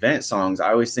choosing event songs,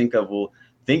 I always think of, well,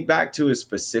 think back to a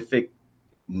specific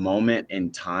moment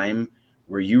in time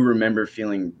where you remember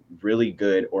feeling really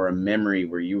good, or a memory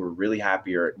where you were really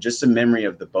happy, or just a memory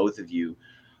of the both of you,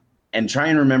 and try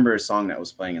and remember a song that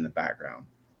was playing in the background.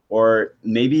 Or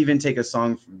maybe even take a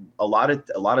song from, a lot of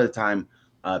the time,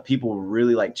 people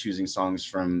really like choosing songs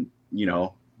from,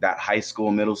 that high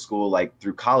school, middle school, like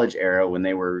through college era, when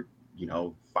they were,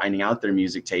 finding out their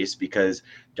music taste, because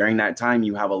during that time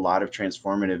you have a lot of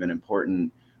transformative and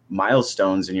important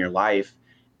milestones in your life,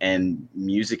 and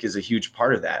music is a huge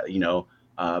part of that.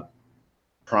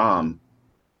 Prom,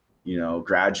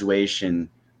 graduation,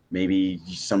 maybe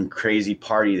some crazy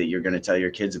party that you're going to tell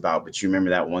your kids about, but you remember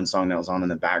that one song that was on in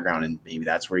the background, and maybe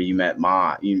that's where you met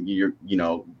Ma.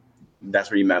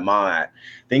 That's where you met Mom at.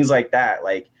 Things like that.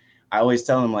 Like, I always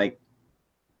tell them, like,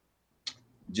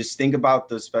 just think about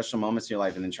those special moments in your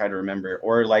life and then try to remember.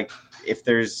 Or like, if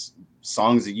there's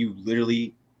songs that you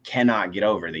literally cannot get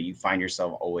over, that you find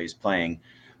yourself always playing,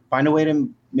 find a way to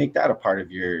make that a part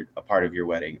of your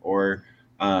wedding. Or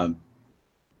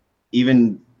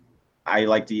even I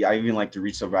even like to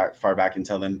reach so far back and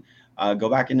tell them, go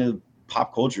back into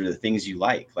pop culture, the things you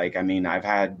like. Like, I mean, I've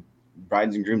had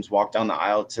brides and grooms walk down the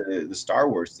aisle to the Star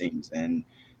Wars themes, and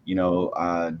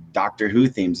Doctor Who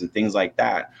themes, and things like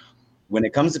that. When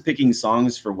it comes to picking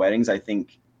songs for weddings, I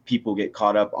think people get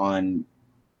caught up on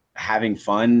having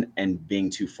fun and being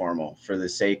too formal, for the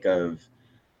sake of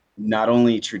not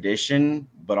only tradition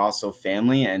but also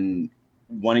family, and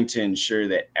wanting to ensure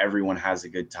that everyone has a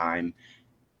good time.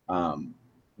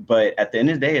 But at the end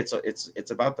of the day,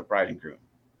 it's about the bride and groom.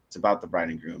 It's about the bride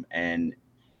and groom. And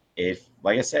if,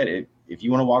 like I said, if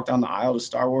you want to walk down the aisle to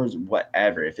Star Wars,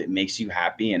 whatever, if it makes you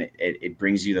happy and it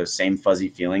brings you those same fuzzy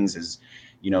feelings as,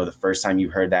 the first time you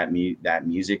heard that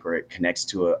music, or it connects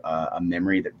to a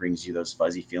memory that brings you those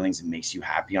fuzzy feelings and makes you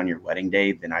happy on your wedding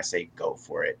day, then I say go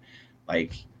for it.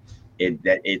 Like,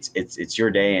 it's your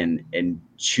day, and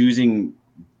choosing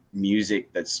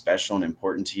music that's special and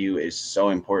important to you is so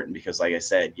important, because, like I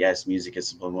said, yes, music is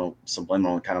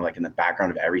subliminal, kind of like in the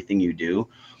background of everything you do.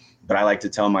 But I like to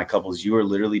tell my couples, you are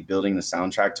literally building the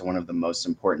soundtrack to one of the most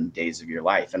important days of your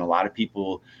life. And a lot of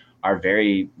people are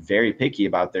very, very picky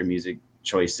about their music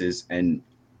choices, and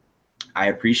I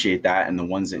appreciate that. And the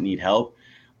ones that need help,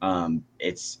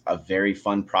 it's a very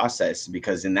fun process,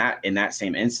 because in that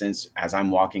same instance, as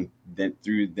I'm walking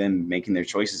through them making their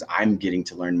choices, I'm getting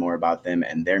to learn more about them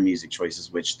and their music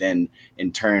choices, which then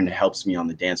in turn helps me on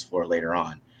the dance floor later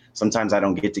on. Sometimes I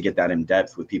don't get that in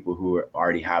depth with people who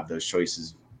already have those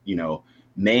choices,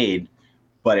 made,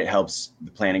 but it helps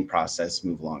the planning process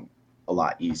move along a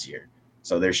lot easier.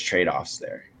 So there's trade-offs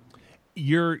there.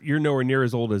 You're nowhere near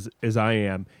as old as I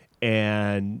am,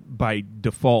 and by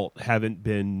default haven't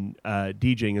been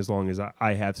DJing as long as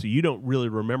I have. So you don't really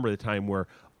remember the time where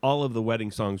all of the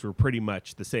wedding songs were pretty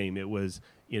much the same. It was,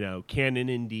 Canon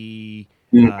in D,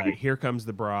 Here Comes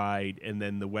the Bride, and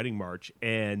then the wedding march.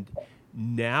 And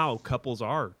now couples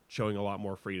are showing a lot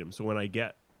more freedom. So when I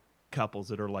get couples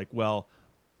that are like, well,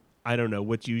 I don't know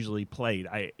what's usually played,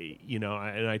 and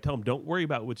I tell them, don't worry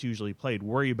about what's usually played,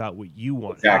 worry about what you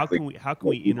want. Exactly. How can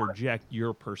we interject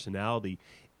your personality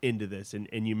into this?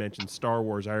 And you mentioned Star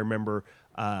Wars. I remember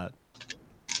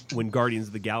when Guardians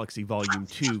of the Galaxy Volume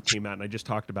 2 came out, and I just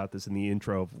talked about this in the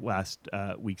intro of last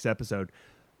week's episode.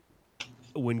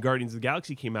 When Guardians of the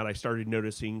Galaxy came out, I started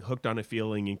noticing Hooked on a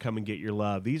Feeling and Come and Get Your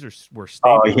Love. These were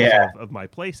staples of my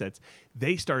play sets.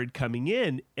 They started coming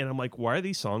in, and I'm like, why are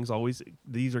these songs always...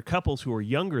 These are couples who are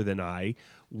younger than I.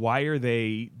 Why are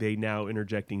they now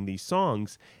interjecting these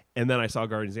songs? And then I saw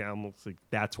Guardians of the Galaxy, like,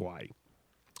 that's why.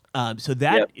 So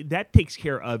that takes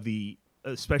care of the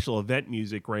special event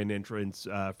music, grand entrance,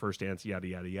 first dance, yada,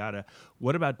 yada, yada.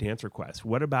 What about dance requests?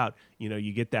 What about,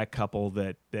 you get that couple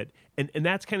that and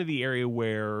that's kind of the area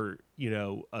where,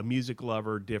 a music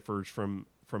lover differs from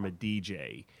a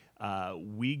DJ.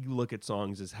 We look at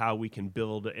songs as how we can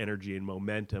build energy and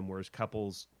momentum, whereas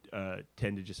couples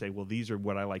tend to just say, well, these are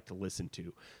what I like to listen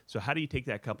to. So how do you take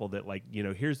that couple that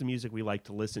here's the music we like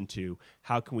to listen to.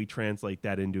 How can we translate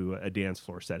that into a dance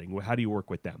floor setting? How do you work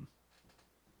with them?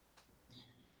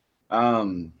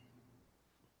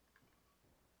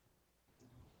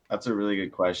 That's a really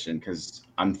good question, because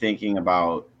I'm thinking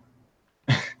about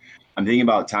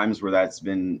times where that's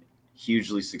been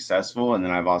hugely successful, and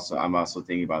then I'm also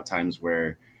thinking about times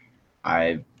where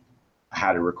I've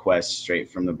had a request straight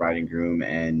from the bride and groom,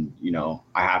 and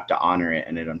I have to honor it,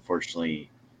 and it unfortunately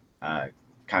kind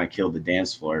of killed the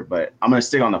dance floor. But I'm gonna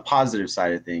stick on the positive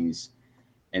side of things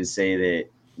and say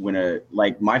that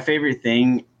my favorite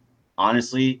thing,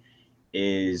 honestly,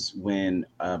 is when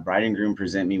a bride and groom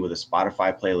present me with a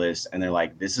Spotify playlist and they're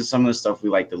like, this is some of the stuff we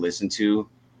like to listen to,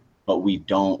 but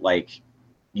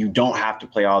you don't have to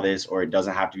play all this, or it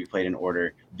doesn't have to be played in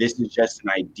order. This is just an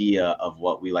idea of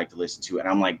what we like to listen to. And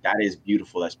I'm like, that is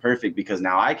beautiful. That's perfect, because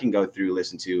now I can go through,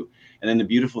 listen to. And then the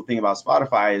beautiful thing about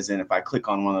Spotify is then if I click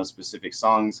on one of those specific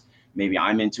songs, maybe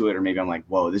I'm into it, or maybe I'm like,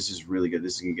 whoa, this is really good.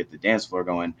 This is going to get the dance floor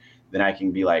going. Then I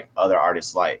can be like other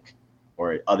artists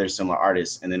or other similar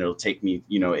artists. And then it'll take me,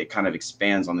 it kind of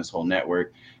expands on this whole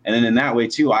network. And then in that way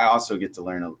too, I also get to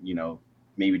learn,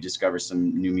 maybe discover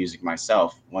some new music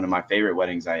myself. One of my favorite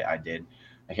weddings I did,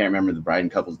 I can't remember the bride and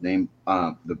couple's name,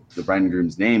 the bride and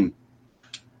groom's name,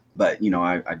 but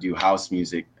I do house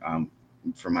music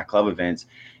for my club events,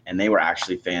 and they were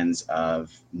actually fans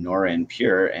of Nora En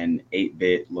Pure and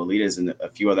 8-Bit Lolitas and a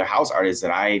few other house artists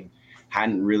that I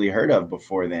hadn't really heard of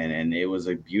before then. And it was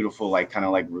a beautiful,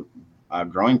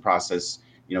 growing process,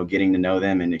 getting to know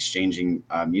them and exchanging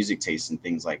music tastes and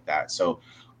things like that. So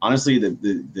honestly,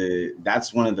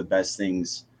 that's one of the best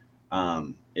things,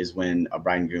 is when a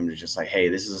bride and groom is just like, hey,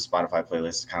 this is a Spotify playlist.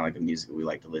 It's kind of like the music that we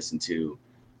like to listen to,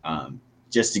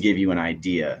 just to give you an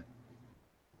idea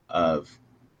of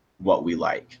what we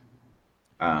like,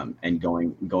 and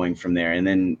going from there. And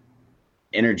then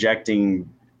interjecting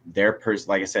their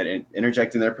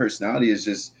interjecting their personality is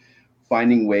just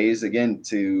finding ways, again,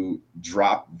 to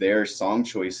drop their song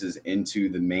choices into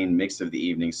the main mix of the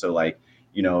evening. So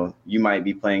you might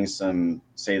be playing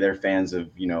say they're fans of,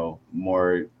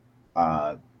 more,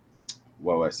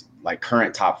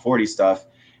 current top 40 stuff.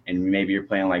 And maybe you're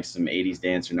playing some 80s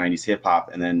dance or 90s hip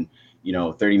hop. And then,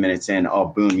 30 minutes in, oh,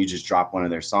 boom, you just drop one of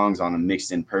their songs on them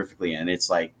mixed in perfectly. And it's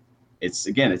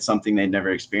something they'd never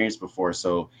experienced before.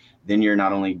 So then you're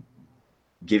not only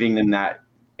giving them that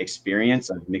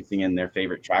experience of mixing in their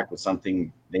favorite track with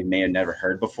something they may have never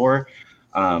heard before,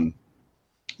 but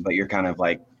you're kind of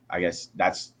I guess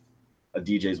that's a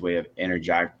DJ's way of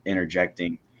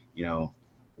interjecting, the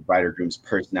bride or groom's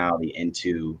personality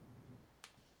into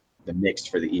the mix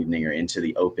for the evening, or into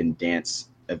the open dance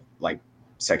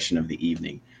section of the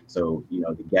evening. So,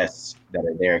 the guests that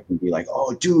are there can be like,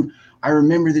 oh, dude, I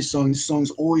remember this song. This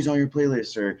song's always on your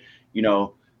playlist. Or,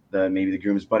 maybe the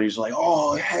groom's buddies are like,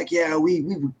 oh, heck yeah, we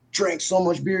drank so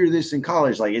much beer to this in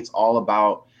college. It's all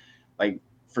about,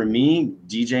 for me,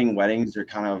 DJing weddings are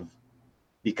kind of,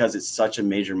 because it's such a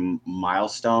major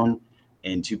milestone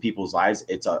in two people's lives,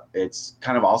 it's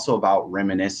kind of also about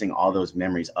reminiscing all those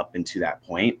memories up into that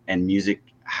point. And music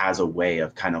has a way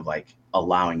of kind of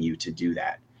allowing you to do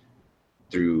that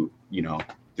through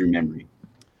memory.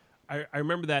 I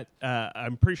remember that.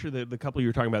 I'm pretty sure that the couple you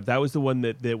were talking about, that was the one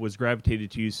that was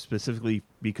gravitated to you specifically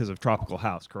because of Tropical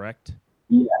House, correct?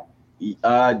 Yeah.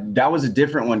 That was a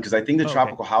different one, because I think the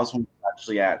Tropical House one was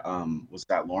actually at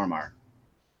Lorimar.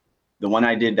 The one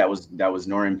I did that was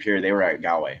Nora En Pure, they were at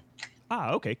Galway.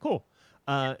 Okay, cool.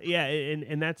 Yeah,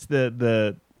 and that's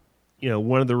the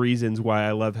one of the reasons why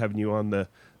I love having you on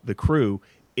the crew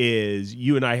is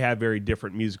you and I have very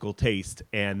different musical taste,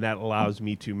 and that allows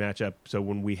me to match up. So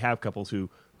when we have couples who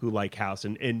like house,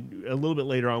 and a little bit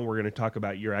later on, we're going to talk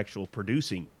about your actual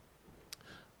producing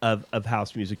of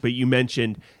house music. But you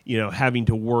mentioned, having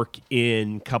to work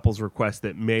in couples requests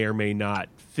that may or may not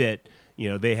fit.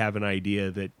 They have an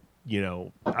idea that,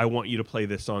 I want you to play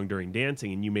this song during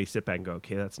dancing, and you may sit back and go,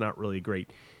 okay, that's not really great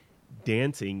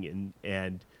dancing.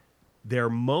 And there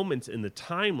are moments in the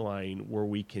timeline where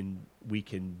we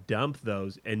can dump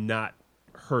those and not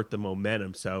hurt the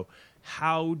momentum. So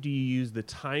how do you use the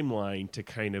timeline to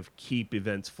kind of keep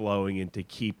events flowing and to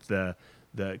keep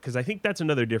because I think that's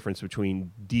another difference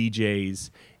between DJs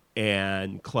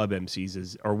and club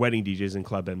MCs or wedding DJs and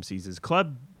club MCs is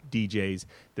club DJs,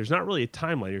 there's not really a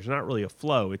timeline. There's not really a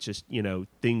flow. It's just,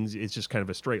 things, it's just kind of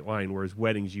a straight line. Whereas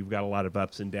weddings, you've got a lot of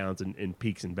ups and downs and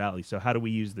peaks and valleys. So how do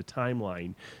we use the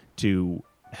timeline to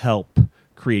help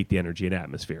create the energy and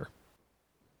atmosphere?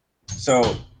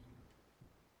 So,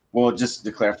 well, just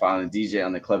to clarify on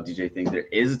the club DJ thing, there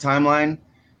is a timeline,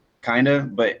 kind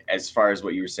of, but as far as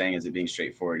what you were saying, is it being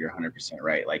straightforward, you're 100%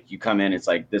 right. Like you come in, it's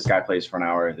like this guy plays for an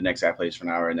hour, the next guy plays for an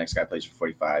hour, the next guy plays for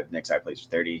 45, the next guy plays for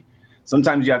 30.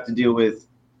 Sometimes you have to deal with,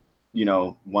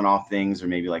 one-off things, or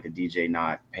maybe like a DJ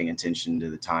not paying attention to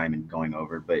the time and going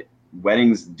over. But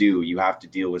weddings you have to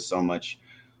deal with so much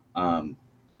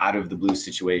out of the blue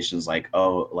situations, like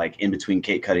in between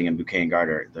cake cutting and bouquet and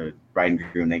garter, the bride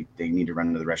and groom, they need to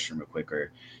run to the restroom real quick,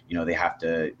 or they have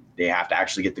to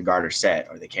actually get the garter set,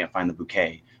 or they can't find the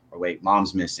bouquet, or wait,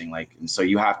 mom's missing, and so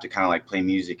you have to kind of like play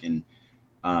music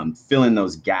and fill in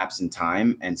those gaps in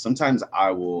time. And sometimes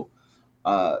I will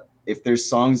if there's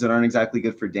songs that aren't exactly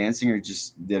good for dancing, or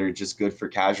that are just good for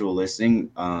casual listening,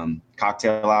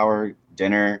 cocktail hour,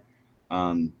 dinner,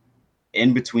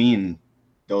 in between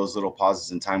those little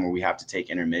pauses in time where we have to take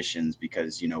intermissions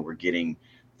because we're getting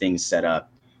things set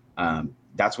up,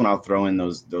 that's when I'll throw in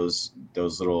those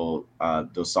little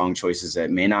those song choices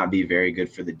that may not be very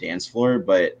good for the dance floor,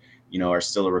 but are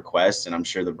still a request, and I'm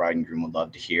sure the bride and groom would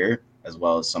love to hear, as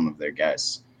well as some of their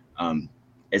guests.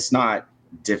 It's not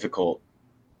difficult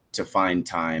to find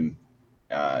time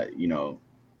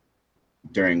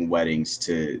during weddings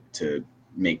to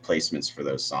make placements for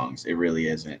those songs. It really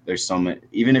isn't. There's so much,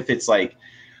 even if it's like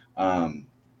I'm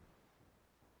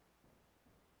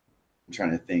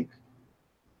trying to think.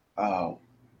 Oh,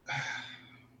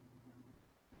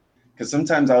 because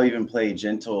sometimes I'll even play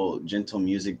gentle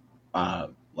music,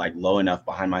 like low enough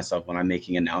behind myself when I'm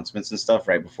making announcements and stuff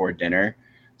right before dinner.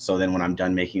 So then when I'm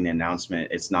done making the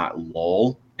announcement, it's not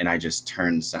lull, and I just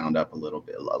turn the sound up a little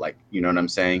bit, like, you know what I'm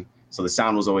saying? So the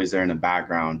sound was always there in the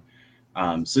background.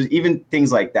 So even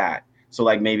things like that. So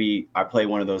like maybe I play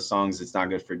one of those songs that's not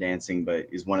good for dancing, but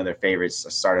is one of their favorites. I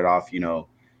started off,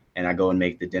 and I go and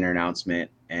make the dinner announcement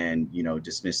and,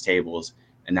 dismiss tables.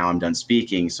 And now I'm done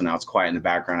speaking. So now it's quiet in the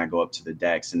background. I go up to the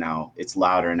decks and now it's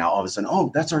louder. And now all of a sudden,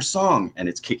 oh, that's our song. And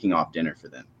it's kicking off dinner for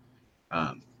them.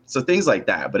 So things like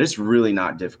that. But it's really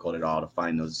not difficult at all to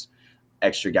find those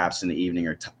extra gaps in the evening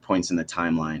or points in the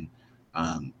timeline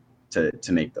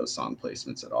to make those song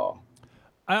placements at all.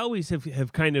 I always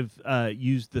have kind of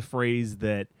used the phrase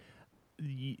that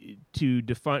to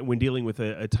define when dealing with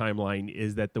a timeline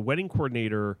is that the wedding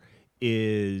coordinator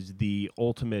is the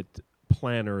ultimate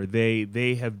planner.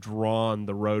 They have drawn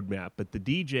the roadmap, but the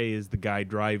DJ is the guy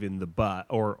driving the bus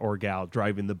or gal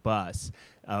driving the bus.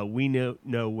 We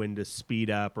know when to speed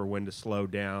up or when to slow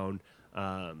down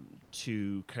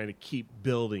to kind of keep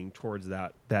building towards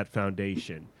that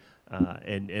foundation.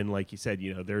 And like you said,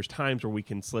 there's times where we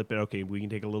can slip it. Okay, we can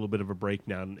take a little bit of a break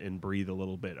now and breathe a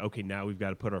little bit. Okay, now we've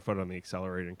got to put our foot on the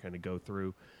accelerator and kind of go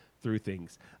through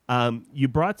things. You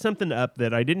brought something up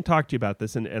that I didn't talk to you about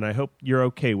this, and I hope you're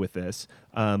okay with this.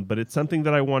 But it's something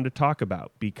that I wanted to talk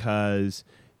about because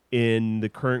in the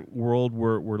current world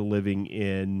we're living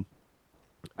in,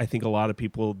 I think a lot of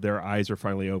people, their eyes are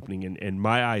finally opening, and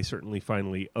my eyes certainly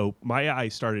my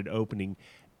eyes started opening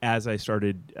as I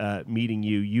started meeting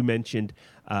you. You mentioned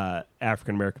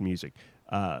African-American music.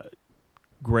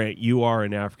 Grant, you are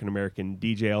an African-American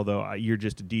DJ, although you're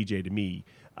just a DJ to me.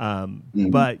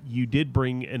 But you did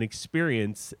bring an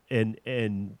experience and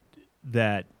you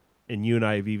and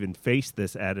I have even faced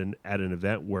this at an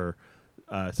event where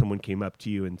someone came up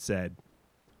to you and said,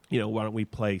 why don't we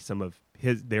play some of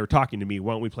his, they were talking to me,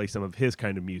 why don't we play some of his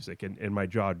kind of music? And my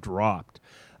jaw dropped.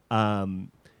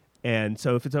 And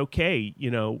so if it's okay,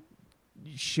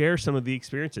 share some of the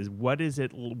experiences. What is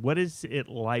it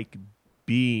like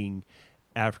being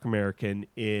African-American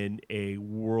in a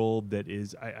world that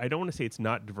is, I don't want to say it's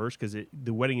not diverse, because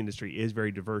the wedding industry is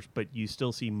very diverse, but you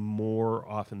still see more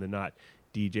often than not,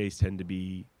 DJs tend to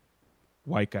be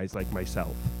white guys like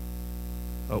myself.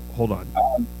 Oh, hold on.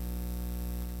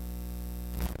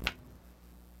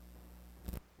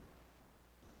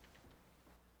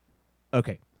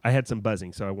 Okay. I had some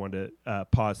buzzing, so I wanted to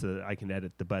pause so that I can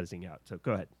edit the buzzing out. So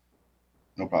go ahead.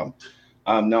 No problem.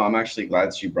 No, I'm actually glad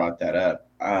that you brought that up.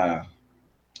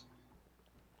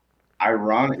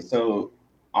 Ironic. So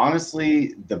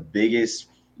honestly, the biggest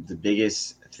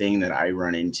thing that I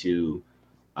run into,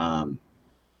 I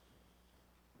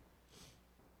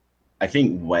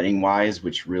think wedding wise,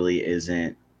 which really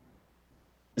isn't,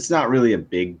 it's not really a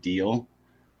big deal.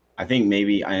 I think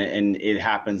maybe, and it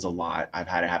happens a lot. I've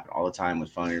had it happen all the time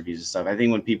with phone interviews and stuff. I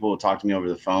think when people talk to me over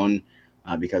the phone,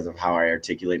 because of how I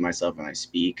articulate myself when I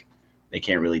speak, they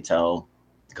can't really tell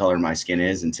the color my skin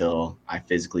is until I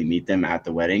physically meet them at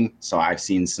the wedding. So I've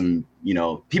seen some,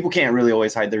 people can't really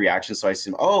always hide their reaction. So I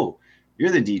assume, oh, you're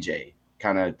the DJ.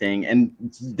 kind of thing. And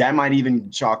that might even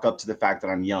chalk up to the fact that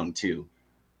I'm young too.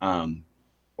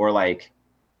 Or like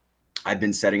I've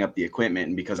been setting up the equipment,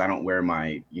 and because I don't wear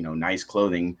my, nice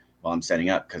clothing while I'm setting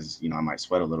up, because, I might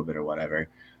sweat a little bit or whatever,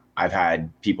 I've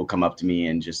had people come up to me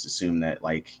and just assume that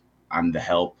like I'm the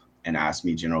help and ask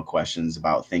me general questions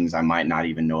about things I might not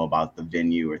even know about the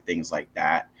venue or things like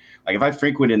that. Like if I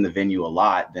frequent in the venue a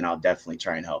lot, then I'll definitely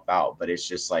try and help out. But it's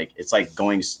just like, it's like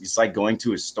going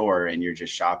to a store and you're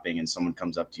just shopping and someone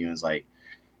comes up to you and is like,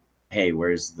 hey,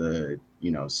 where's the,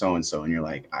 so-and-so? And you're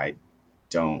like, I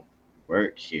don't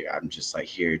work here. I'm just like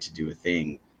here to do a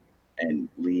thing and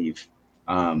leave.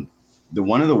 One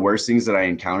of the worst things that I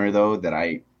encounter though, that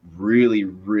I really,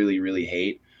 really, really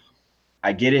hate,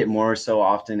 I get it more so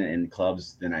often in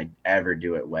clubs than I ever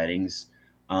do at weddings,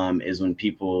 is when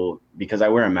people, because I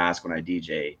wear a mask when I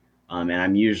DJ, and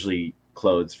I'm usually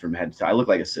clothed from head to toe. I look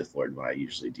like a Sith Lord when I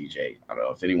usually DJ. I don't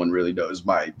know if anyone really knows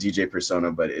my DJ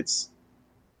persona, but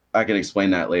I can explain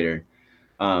that later.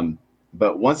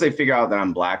 But once they figure out that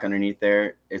I'm black underneath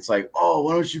there, it's like, oh,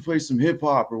 why don't you play some hip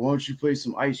hop, or why don't you play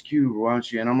some Ice Cube, or why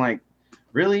don't you? And I'm like,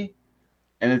 really?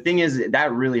 And the thing is,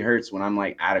 that really hurts when I'm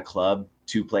like at a club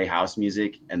to play house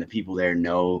music and the people there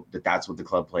know that that's what the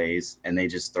club plays and they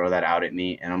just throw that out at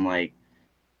me. And I'm like,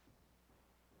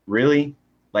 really?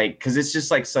 Like, cause it's just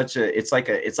like it's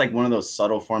like one of those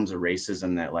subtle forms of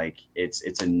racism that like,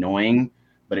 it's annoying,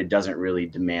 but it doesn't really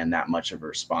demand that much of a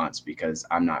response because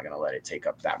I'm not going to let it take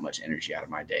up that much energy out of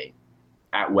my day.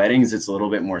 At weddings, it's a little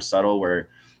bit more subtle where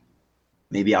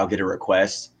maybe I'll get a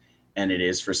request and it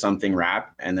is for something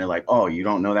rap and they're like, oh, you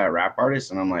don't know that rap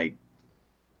artist? And I'm like,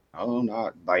 oh,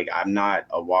 not like I'm not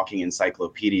a walking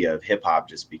encyclopedia of hip hop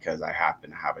just because I happen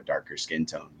to have a darker skin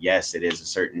tone. Yes, it is a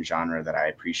certain genre that I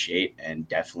appreciate and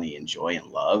definitely enjoy and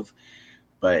love,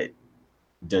 but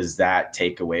does that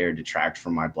take away or detract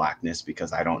from my blackness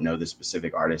because I don't know the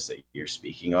specific artist that you're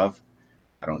speaking of?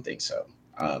 I don't think so.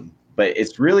 But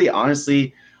it's really,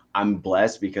 honestly, I'm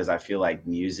blessed because I feel like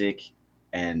music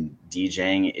and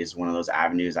DJing is one of those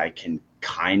avenues I can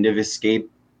kind of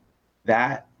escape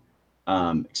that.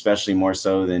 Especially more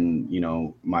so than,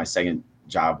 my second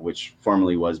job, which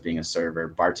formerly was being a server.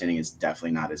 Bartending is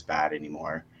definitely not as bad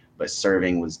anymore, but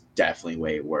serving was definitely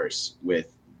way worse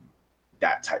with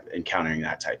encountering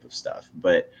that type of stuff.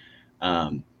 But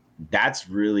that's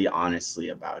really honestly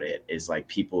about it, is like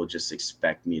people just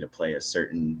expect me to play a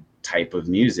certain type of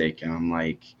music. And I'm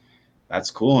like,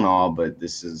 that's cool and all, but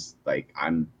this is like,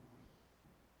 I'm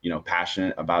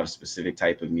passionate about a specific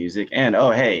type of music. And,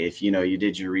 oh, hey, if, you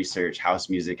did your research, house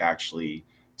music actually,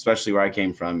 especially where I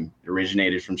came from,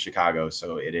 originated from Chicago.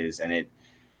 So it is, and it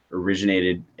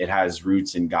has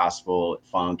roots in gospel,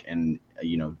 funk, and,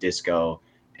 disco,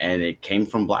 and it came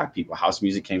from Black people. House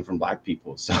music came from Black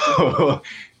people. So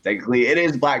technically it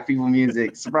is Black people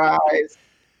music. Surprise.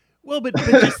 Well, but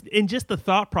just the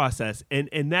thought process,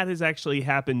 and that has actually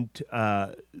happened.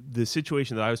 The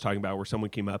situation that I was talking about, where someone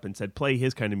came up and said, "Play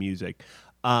his kind of music,"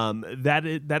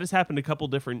 that has happened a couple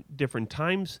different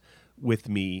times with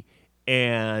me,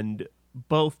 and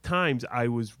both times I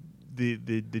was the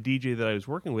DJ that I was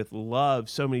working with loved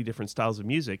so many different styles of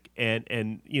music, and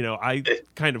I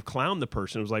kind of clowned the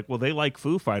person. It was like, well, they like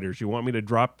Foo Fighters. You want me to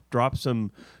drop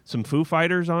some Foo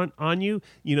Fighters on you?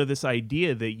 This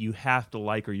idea that you have to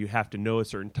like or you have to know a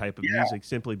certain type of music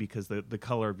simply because the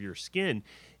color of your skin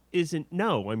isn't.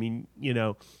 No, I mean,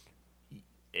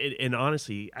 and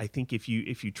honestly, I think if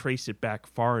you trace it back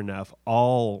far enough,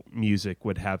 all music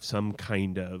would have some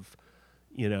kind of,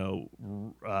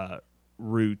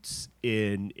 roots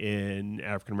in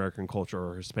African American culture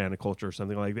or Hispanic culture or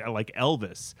something like that. Like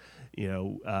Elvis,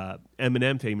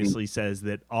 Eminem famously says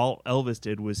that all Elvis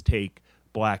did was take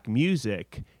Black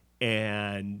music,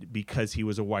 and because he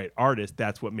was a white artist,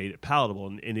 that's what made it palatable.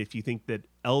 And if you think that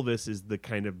Elvis is the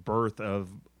kind of birth of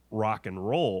rock and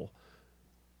roll,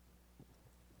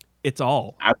 it's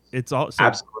all. So,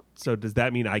 absolutely. So does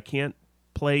that mean I can't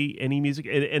play any music?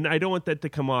 And I don't want that to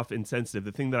come off insensitive.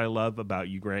 The thing that I love about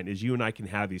you, Grant, is you and I can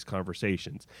have these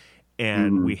conversations,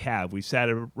 and we've sat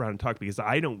around and talked, because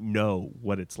I don't know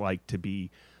what it's like to be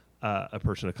a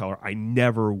person of color. I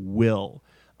never will.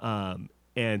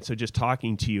 And so just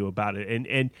talking to you about it,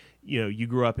 and you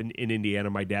grew up in Indiana.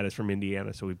 My dad is from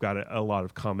Indiana, so we've got a lot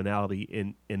of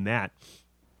commonality in that.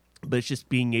 But it's just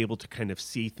being able to kind of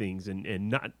see things and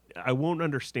not, I won't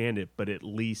understand it, but at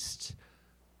least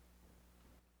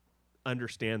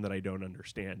understand that I don't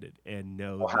understand it, and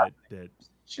know that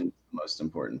the most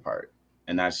important part.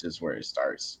 And that's just where it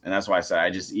starts. And that's why I said, I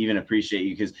just even appreciate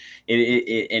you, because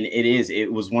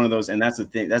it was one of those, and that's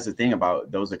the thing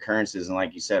about those occurrences. And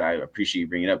like you said, I appreciate you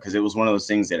bringing it up, because it was one of those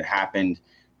things that happened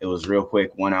It was real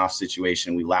quick, one-off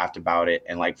situation. We laughed about it.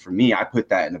 And like, for me, I put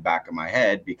that in the back of my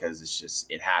head because it's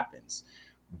just, it happens.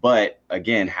 But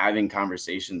again, having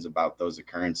conversations about those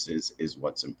occurrences is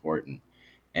what's important.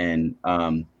 And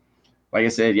like I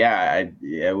said,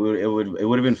 it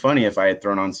would have been funny if I had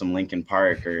thrown on some Linkin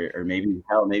Park or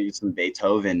maybe some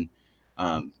Beethoven,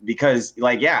 because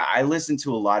like, yeah, I listen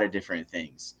to a lot of different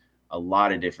things,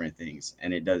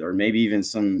 and it does, or maybe even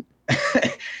some.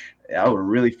 I would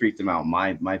really freak them out.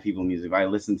 My people music. If I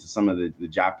listen to some of the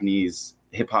Japanese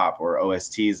hip hop or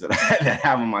OSTs that I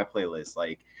have on my playlist,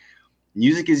 like,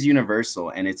 music is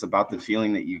universal, and it's about the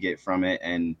feeling that you get from it,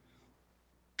 and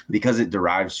because it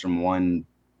derives from one.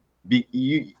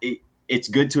 It's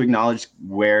good to acknowledge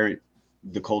where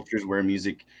the cultures where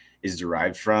music is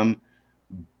derived from,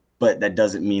 but that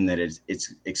doesn't mean that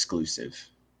it's exclusive.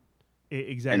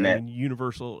 Exactly. And that, I mean,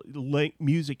 universal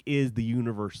music is the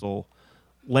universal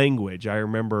language. I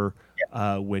remember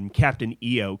when Captain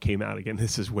EO came out, again,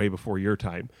 this is way before your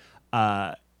time.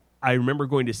 I remember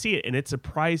going to see it, and it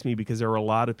surprised me because there were a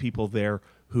lot of people there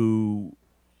who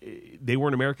they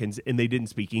weren't Americans and they didn't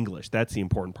speak English. That's the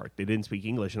important part. They didn't speak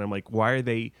English, and I'm like, why are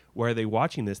they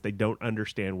watching this? They don't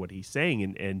understand what he's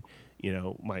saying. And you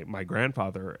know, my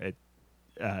grandfather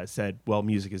said, well,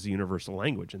 music is a universal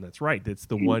language, and that's right. That's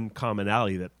the one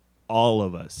commonality that all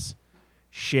of us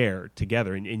share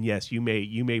together. And yes, you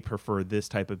may prefer this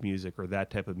type of music or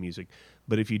that type of music,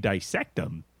 but if you dissect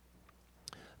them,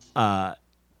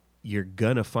 you're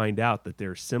gonna find out that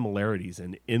there are similarities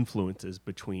and influences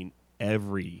between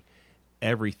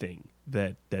everything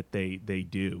that they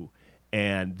do.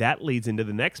 And that leads into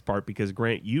the next part, because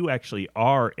Grant, you actually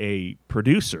are a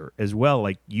producer as well.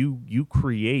 Like you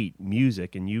create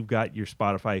music, and you've got your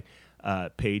Spotify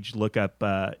page. Look up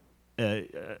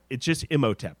it's just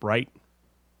Imhotep, right?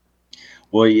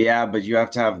 Well, yeah, but you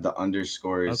have to have the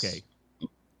underscores, okay,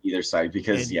 either side,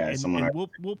 because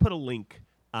we'll put a link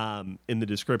in the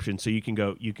description so you can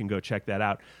go check that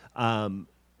out.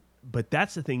 But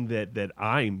that's the thing that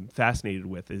I'm fascinated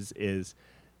with is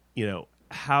you know,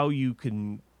 how you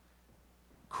can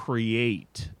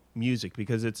create music,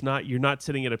 because you're not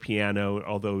sitting at a piano,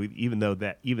 although even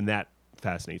that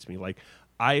fascinates me. Like,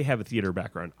 I have a theater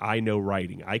background. I know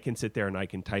writing. I can sit there and I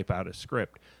can type out a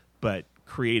script, but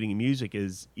creating music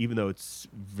is, even though it's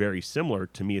very similar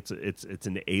to me, it's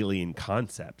an alien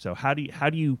concept. So how do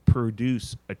you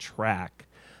produce a track,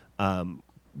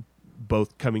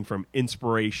 both coming from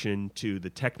inspiration to the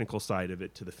technical side of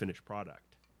it to the finished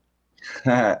product?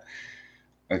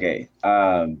 Okay.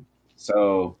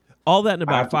 So all that in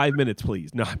about 5 minutes,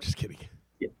 please. No, I'm just kidding.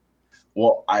 Yeah.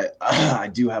 Well, I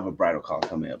do have a bridal call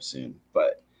coming up soon,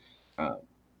 but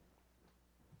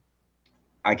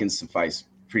I can suffice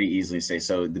pretty easily say,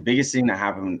 so the biggest thing that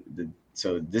happened,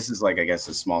 so this is like, I guess,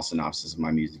 a small synopsis of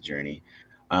my music journey.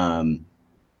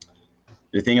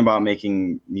 The thing about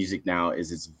making music now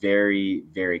is it's very,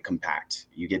 very compact.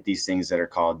 You get these things that are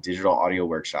called digital audio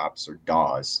workshops, or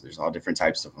DAWs. There's all different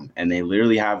types of them. And they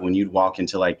literally have, when you'd walk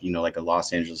into like a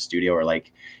Los Angeles studio or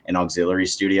like an auxiliary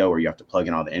studio where you have to plug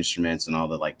in all the instruments and all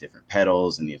the like different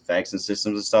pedals and the effects and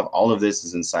systems and stuff, all of this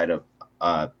is inside of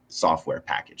a software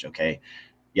package, okay?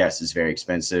 Yes, it's very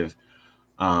expensive.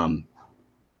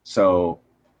 So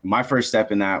my first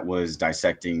step in that was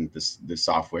dissecting the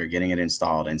software, getting it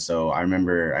installed. And so I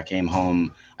remember I came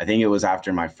home, I think it was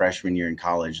after my freshman year in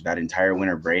college, that entire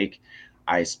winter break,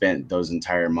 I spent those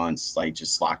entire months like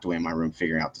just locked away in my room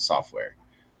figuring out the software.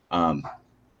 I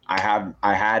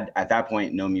had at that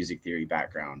point no music theory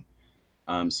background.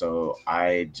 So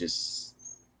I just,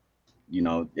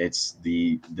 it's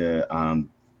the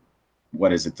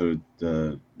what is it,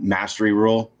 the mastery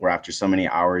rule, where after so many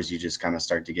hours you just kind of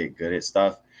start to get good at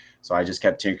stuff. So I just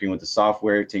kept tinkering with the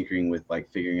software, tinkering with like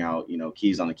figuring out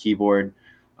keys on the keyboard.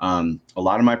 A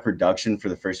lot of my production for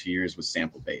the first few years was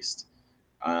sample based.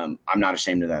 I'm not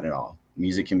ashamed of that at all.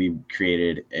 Music can be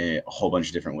created in a whole bunch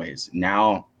of different ways.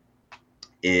 Now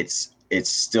it's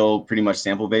still pretty much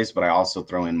sample based, but I also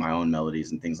throw in my own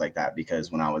melodies and things like that,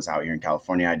 because when I was out here in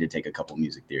California, I did take a couple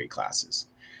music theory classes.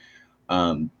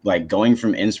 Like going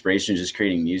from inspiration, just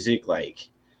creating music, like,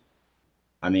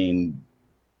 I mean,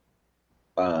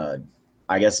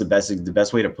 I guess the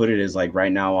best way to put it is like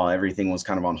right now, while everything was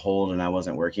kind of on hold and I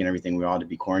wasn't working, everything, we all had to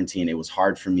be quarantined, it was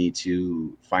hard for me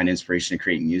to find inspiration to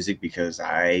create music, because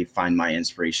I find my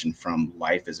inspiration from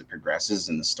life as it progresses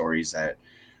and the stories that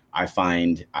I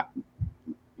find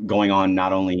going on,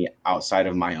 not only outside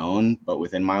of my own, but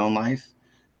within my own life.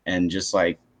 And just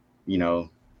like,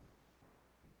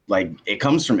 like it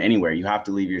comes from anywhere. You have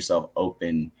to leave yourself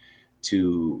open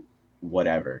to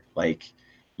whatever. Like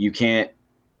you can't,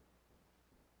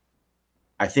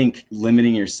 I think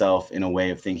limiting yourself in a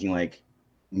way of thinking like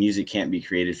music can't be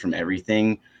created from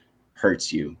everything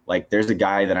hurts you. Like there's a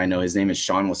guy that I know, his name is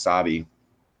Sean Wasabi.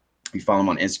 You follow him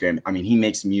on Instagram. I mean, he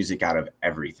makes music out of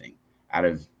everything, out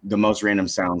of the most random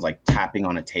sounds, like tapping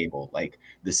on a table, like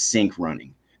the sink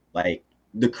running, like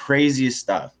the craziest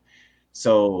stuff.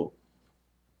 So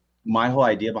my whole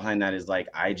idea behind that is like,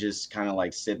 I just kind of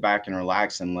like sit back and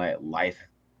relax and let life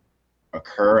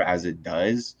occur as it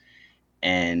does.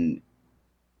 And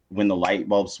when the light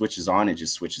bulb switches on, it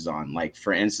just switches on. Like,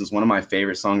 for instance, one of my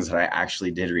favorite songs that I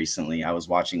actually did recently, I was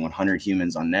watching 100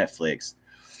 Humans on Netflix,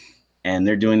 and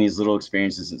they're doing these little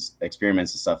experiments and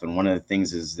stuff. And one of the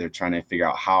things is they're trying to figure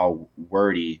out how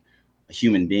wordy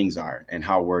human beings are, and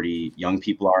how wordy young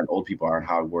people are and old people are, and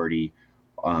how wordy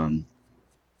men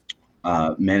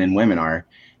and women are.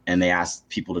 And they asked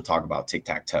people to talk about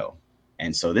tic-tac-toe.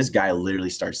 And so this guy literally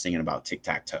starts singing about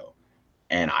tic-tac-toe.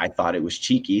 And I thought it was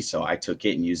cheeky, so I took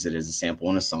it and used it as a sample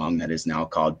in a song that is now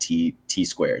called T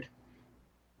Squared.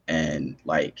 And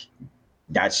like,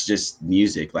 that's just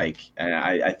music. Like, and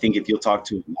I think if you'll talk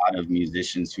to a lot of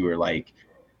musicians who are like,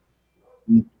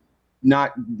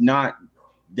 not,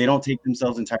 they don't take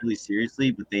themselves entirely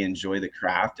seriously, but they enjoy the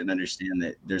craft and understand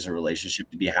that there's a relationship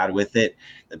to be had with it,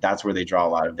 that's where they draw a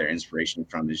lot of their inspiration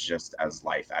from, is just as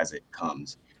life as it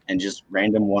comes. And just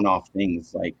random one-off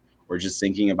things, like, or just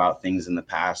thinking about things in the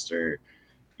past, or,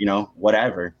 you know,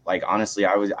 whatever. Like, honestly,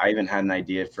 I even had an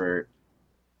idea for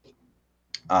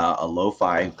a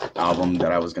lo-fi album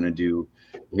that I was going to do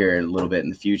here in a little bit in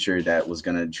the future, that was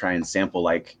going to try and sample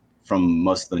like from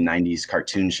most of the 90s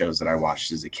cartoon shows that I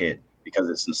watched as a kid, because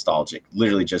it's nostalgic,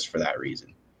 literally just for that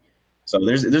reason. So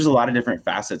there's a lot of different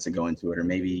facets that go into it. Or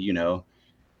maybe, you know,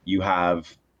 you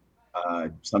have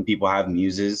some people have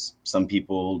muses, some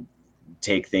people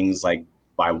take things like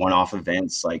by one-off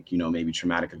events, like, you know, maybe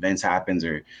traumatic events happens,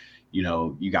 or, you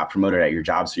know, you got promoted at your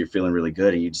job, so you're feeling really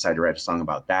good and you decide to write a song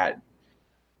about that.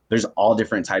 There's all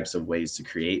different types of ways to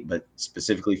create, but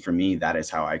specifically for me, that is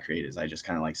how I create, is I just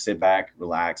kind of like sit back,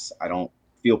 relax. I don't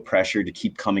feel pressure to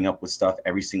keep coming up with stuff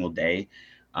every single day.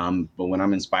 But when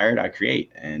I'm inspired, I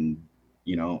create, and,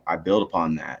 you know, I build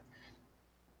upon that.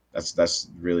 That's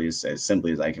really as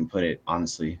simply as I can put it,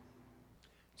 honestly.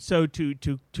 So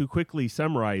to quickly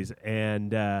summarize,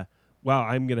 and wow,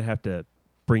 I'm gonna have to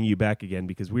bring you back again,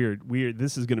 because we're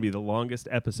this is gonna be the longest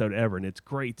episode ever, and it's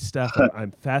great stuff. I'm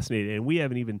fascinated, and we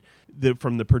haven't even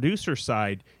from the producer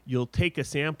side. You'll take a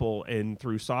sample and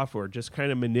through software just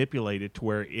kind of manipulate it to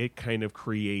where it kind of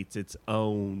creates its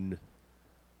own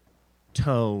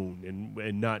tone,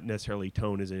 and not necessarily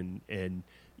tone as in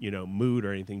you know, mood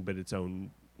or anything, but its own,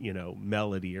 you know,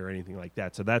 melody or anything like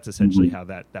that. So that's essentially how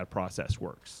that process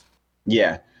works.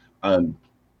 Yeah.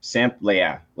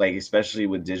 Yeah. Like, especially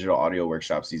with digital audio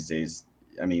workshops these days.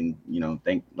 I mean, you know,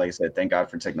 like I said, thank God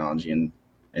for technology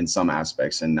in some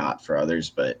aspects and not for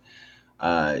others, but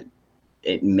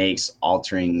it makes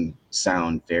altering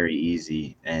sound very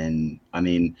easy. And I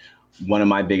mean, one of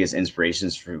my biggest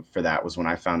inspirations for that was when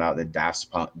I found out that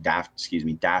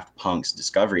Daft Punk's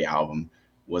Discovery album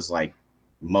was like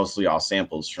mostly all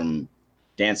samples from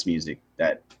dance music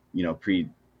that, you know,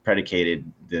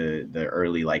 predicated the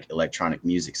early like electronic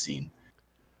music scene.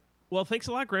 Well, thanks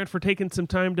a lot, Grant, for taking some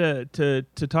time to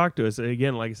talk to us.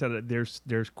 Again, like I said,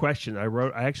 there's questions I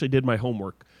actually did my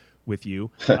homework with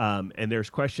you, and there's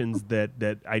questions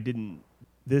that I didn't.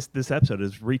 This episode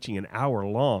is reaching an hour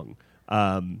long,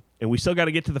 and we still got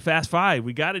to get to the Fast Five.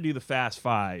 We got to do the Fast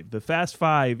Five. The Fast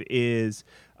Five is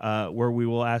where we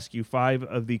will ask you 5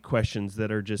 of the questions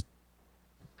that are just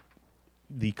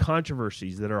the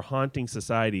controversies that are haunting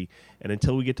society, and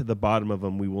until we get to the bottom of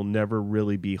them, we will never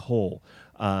really be whole.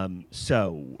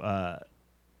 So,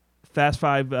 Fast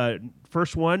Five,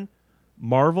 first one,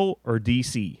 Marvel or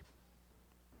DC?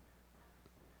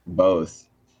 Both,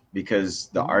 because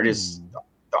the artists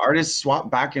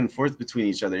swap back and forth between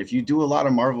each other. If you do a lot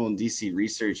of Marvel and DC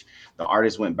research, the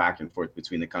artists went back and forth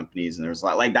between the companies, and there's a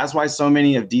lot, like, that's why so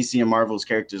many of DC and Marvel's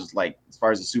characters, like, as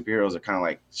far as the superheroes, are kind of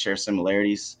like share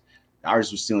similarities. The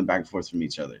artists were stealing back and forth from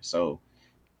each other. So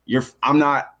I'm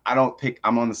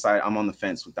on the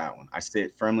fence with that one. I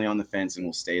sit firmly on the fence and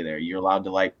will stay there. You're allowed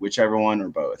to like whichever one or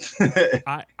both.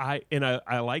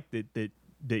 I like that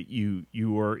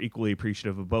you are equally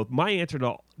appreciative of both. My answer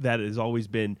to that has always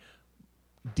been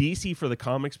DC for the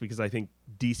comics, because I think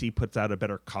DC puts out a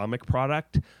better comic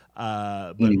product.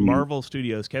 But Marvel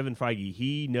Studios, Kevin Feige,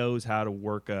 he knows how to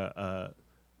work a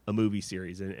movie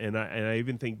series, and I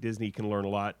even think Disney can learn a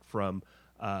lot from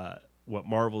what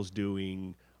Marvel's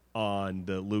doing on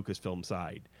the Lucasfilm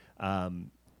side. I'd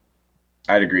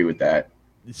agree with that.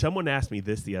 Someone asked me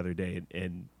this the other day,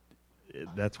 and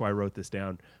that's why I wrote this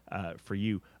down for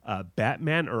you.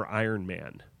 Batman or Iron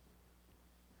Man?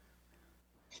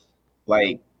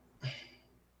 Like,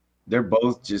 they're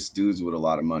both just dudes with a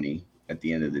lot of money at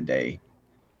the end of the day.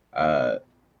 Uh,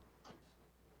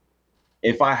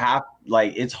 if I have,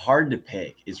 like, it's hard to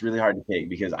pick. It's really hard to pick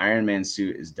because Iron Man's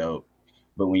suit is dope.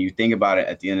 But when you think about it,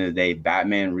 at the end of the day,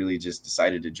 Batman really just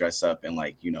decided to dress up in,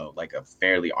 like, like a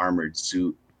fairly armored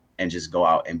suit and just go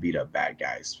out and beat up bad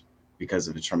guys because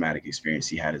of the traumatic experience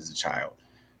he had as a child.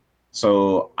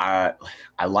 So I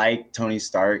like Tony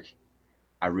Stark.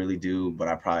 I really do, but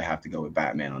I probably have to go with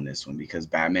Batman on this one because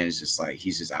Batman is just like,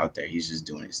 he's just out there. He's just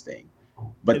doing his thing.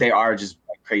 But they are just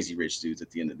like crazy rich dudes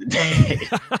at the end of the day.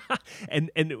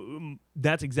 and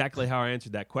that's exactly how I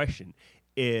answered that question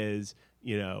is,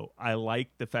 I like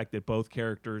the fact that both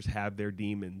characters have their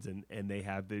demons and they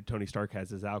have Tony Stark has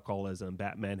his alcoholism.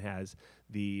 Batman has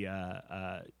the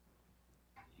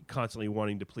constantly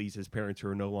wanting to please his parents who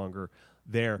are no longer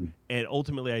there. And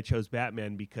ultimately I chose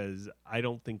Batman because I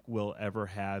don't think we'll ever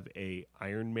have a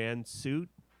Iron Man suit,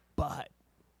 but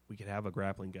we could have a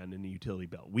grappling gun and a utility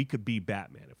belt. We could be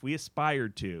Batman. If we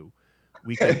aspired to,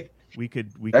 we could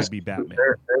be Batman.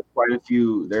 There are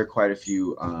quite a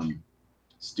few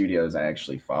studios I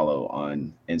actually follow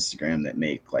on Instagram that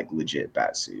make like legit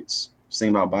bat suits. Just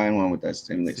thinking about buying one with that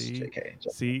stimulus.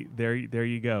 See, there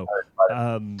you go.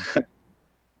 A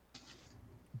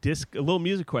little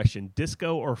music question: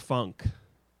 disco or funk?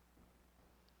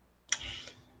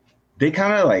 They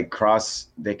kind of like cross.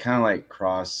 They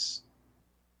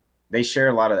share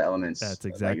a lot of the elements. That's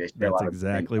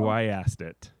exactly why I asked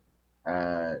it.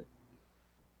 But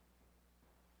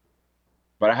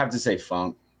I have to say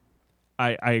funk.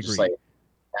 I agree. Just like, it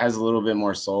has a little bit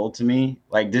more soul to me.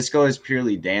 Like disco is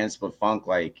purely dance, but funk,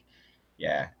 like,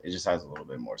 yeah, it just has a little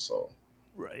bit more soul.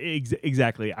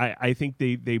 Exactly. I think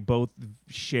they both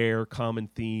share common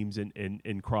themes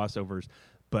and crossovers,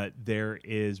 but there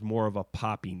is more of a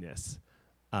poppiness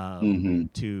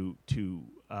to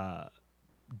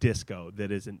disco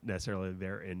that isn't necessarily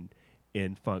there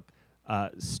in funk.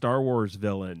 Star Wars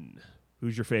villain.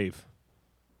 Who's your fave?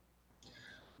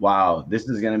 Wow, this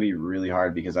is going to be really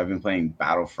hard because I've been playing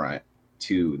Battlefront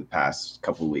 2 the past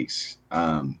couple of weeks.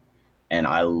 And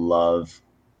I love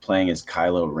playing as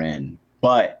Kylo Ren.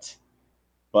 But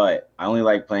I only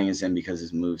like playing as him because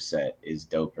his moveset is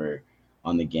doper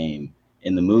on the game.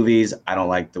 In the movies, I don't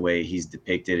like the way he's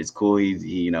depicted. It's cool.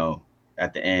 He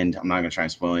at the end, I'm not going to try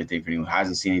and spoil anything for anyone who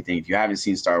hasn't seen anything. If you haven't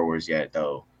seen Star Wars yet,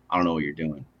 though, I don't know what you're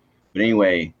doing. But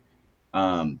anyway,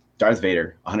 Darth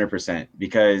Vader, 100%.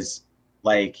 Because,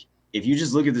 like, if you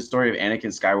just look at the story of Anakin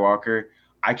Skywalker,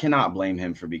 I cannot blame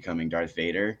him for becoming Darth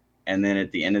Vader. And then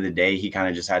at the end of the day, he kind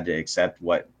of just had to accept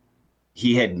what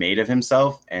he had made of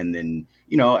himself. And then,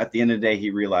 at the end of the day, he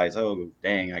realized, oh,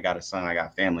 dang, I got a son, I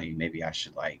got family. Maybe I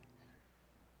should like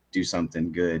do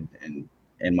something good and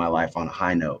end my life on a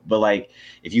high note. But like,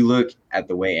 if you look at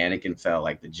the way Anakin felt,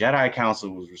 like the Jedi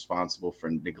Council was responsible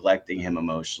for neglecting him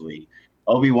emotionally.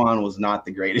 Obi-Wan was not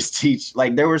the greatest teacher.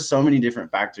 Like there were so many different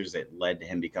factors that led to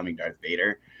him becoming Darth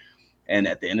Vader. And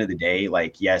at the end of the day,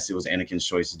 like, yes, it was Anakin's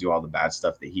choice to do all the bad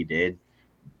stuff that he did.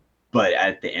 But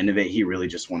at the end of it, he really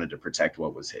just wanted to protect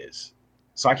what was his.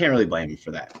 So I can't really blame him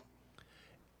for that.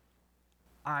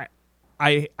 I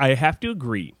have to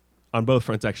agree on both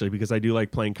fronts, actually, because I do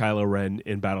like playing Kylo Ren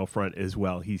in Battlefront as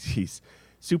well. He's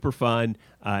super fun,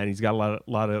 and he's got a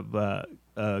lot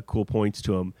of cool points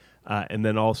to him. And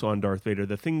then also on Darth Vader,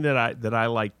 the thing that I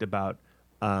liked about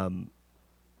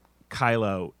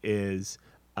Kylo is,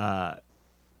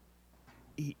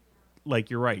 like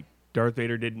you're right. Darth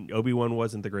Vader Obi-Wan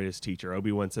wasn't the greatest teacher.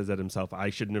 Obi-Wan says that himself. I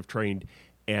shouldn't have trained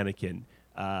Anakin.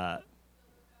 Kylo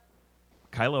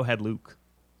had Luke,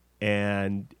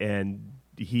 and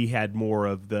he had more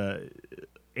of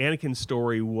Anakin's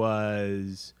story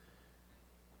was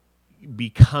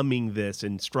becoming this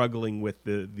and struggling with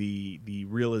the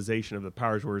realization of the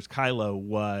powers, whereas Kylo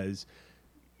was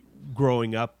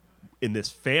growing up in this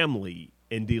family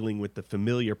and dealing with the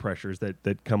familiar pressures that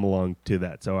come along to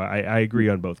that. So I agree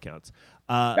on both counts.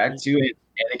 That too,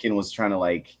 Anakin was trying to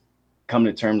like come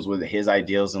to terms with his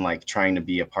ideals and like trying to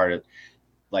be a part of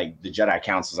like the Jedi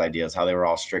Council's ideas, how they were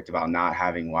all strict about not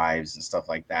having wives and stuff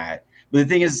like that. But the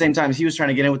thing is, at the same time, he was trying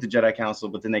to get in with the Jedi Council,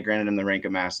 but then they granted him the rank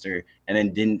of master and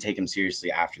then didn't take him seriously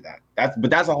after that.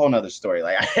 That's a whole nother story.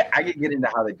 Like I could get into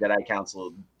how the Jedi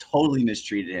Council totally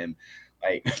mistreated him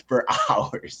like for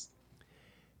hours.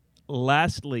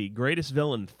 Lastly, greatest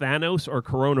villain, Thanos or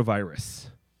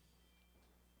coronavirus?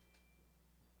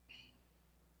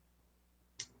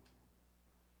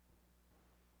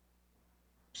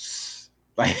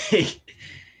 Like,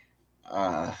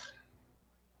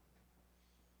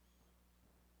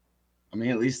 I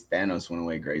mean, at least Thanos went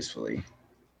away gracefully.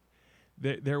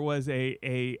 There was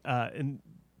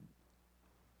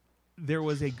there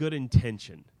was a good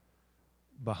intention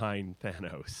behind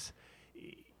Thanos.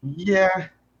 Yeah,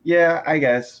 I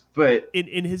guess. But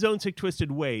in his own sick,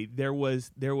 twisted way, there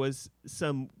was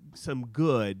some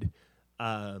good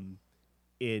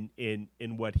in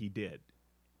what he did.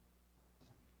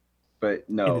 But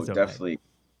no, definitely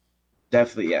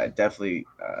coronavirus.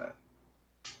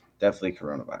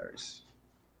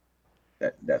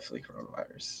 Definitely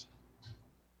coronavirus.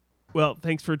 Well,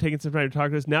 thanks for taking some time to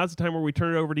talk to us. Now's the time where we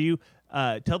turn it over to you.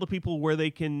 Tell the people where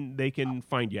they can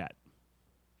find you at.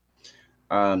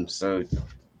 So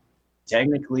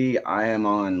technically, I am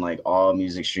on like all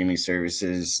music streaming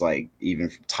services, like even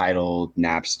Tidal,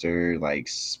 Napster, like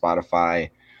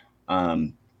Spotify.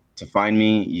 To find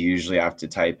me, you usually have to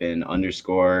type in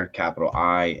 _ capital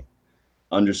I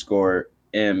 _ MHOTEP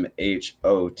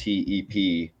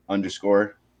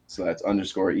 _ So that's _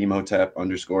 Emotep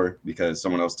 _ because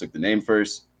someone else took the name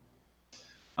first.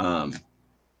 I'm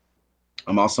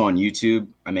also on YouTube.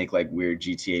 I make like weird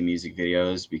GTA music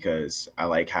videos because I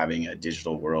like having a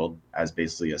digital world as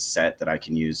basically a set that I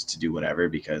can use to do whatever,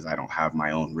 because I don't have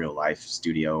my own real life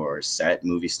studio or set,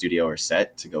 movie studio or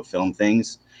set to go film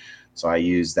things. So I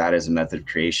use that as a method of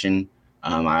creation.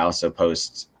 I also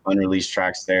post unreleased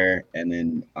tracks there, and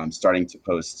then I'm starting to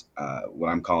post what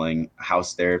I'm calling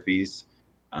house therapies,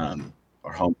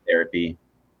 or home therapy,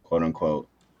 quote unquote.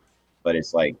 But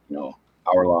it's like,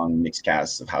 hour-long mixed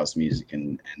casts of house music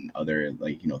and other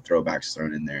throwbacks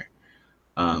thrown in there.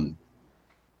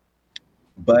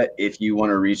 But if you want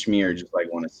to reach me or just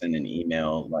want to send an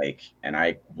email, and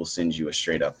I will send you a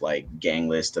straight up gang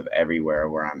list of everywhere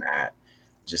where I'm at,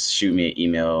 just shoot me an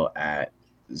email at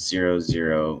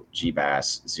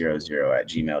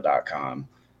 00gbass00@gmail.com.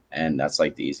 And that's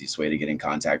the easiest way to get in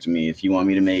contact with me. If you want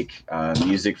me to make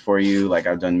music for you,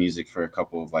 I've done music for a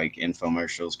couple of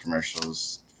infomercials,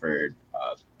 commercials for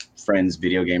friends'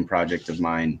 video game project of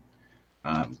mine,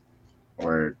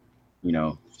 or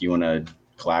if you want to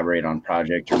collaborate on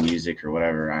project or music or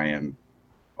whatever, I am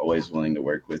always willing to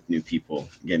work with new people,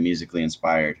 get musically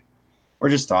inspired, or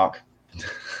just talk.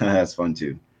 That's fun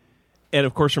too. And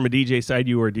of course, from a DJ side,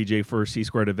 you are a DJ for C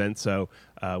Squared Events. So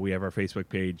we have our Facebook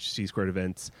page, C Squared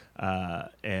Events,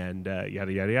 and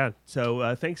yada yada yada.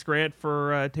 So thanks, Grant,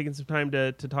 for taking some time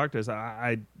to talk to us.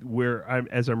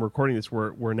 As I'm recording this,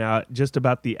 we're now just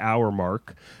about the hour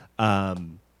mark,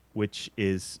 which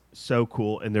is so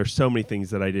cool. And there's so many things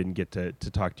that I didn't get to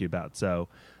talk to you about. So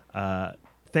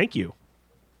thank you.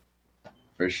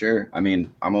 For sure. I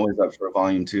mean, I'm always up for a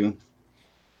volume 2.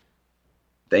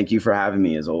 Thank you for having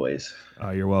me, as always.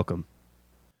 You're welcome.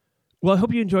 Well, I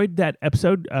hope you enjoyed that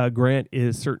episode. Grant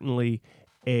is certainly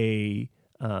a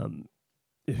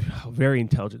very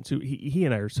intelligent. So he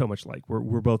and I are so much alike.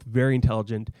 We're both very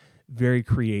intelligent, very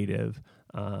creative,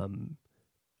 a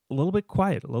little bit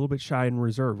quiet, a little bit shy and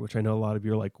reserved, which I know a lot of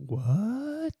you are like,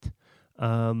 what?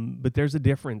 But there's a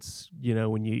difference,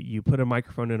 when you put a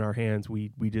microphone in our hands,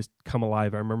 we just come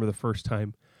alive. I remember the first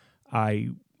time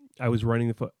I was running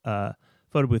the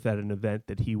photo booth at an event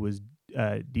that he was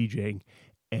DJing,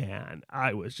 and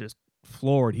I was just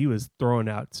floored. He was throwing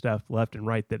out stuff left and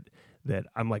right that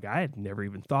I'm like, I had never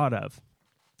even thought of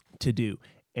to do.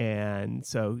 And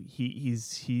so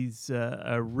he's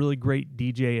a really great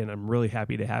DJ, and I'm really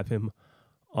happy to have him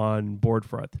on board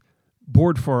for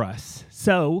us.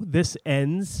 So this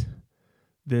ends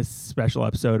this special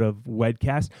episode of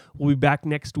Wedcast. We'll be back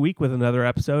next week with another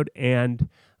episode, and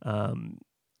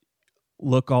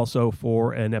look also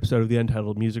for an episode of the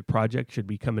Untitled Music Project. Should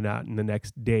be coming out in the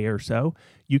next day or so.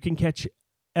 You can catch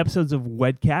episodes of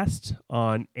Wedcast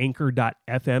on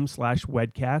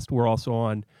anchor.fm/Wedcast. We're also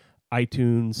on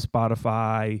iTunes,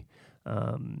 Spotify,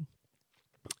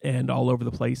 and all over the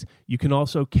place. You can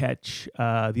also catch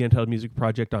the Untitled Music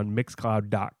Project on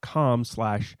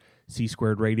mixcloud.com/C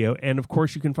Squared Radio. And of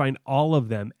course, you can find all of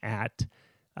them at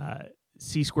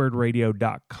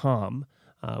csquaredradio.com.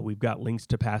 We've got links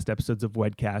to past episodes of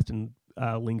Wedcast and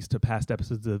links to past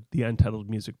episodes of the Untitled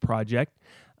Music Project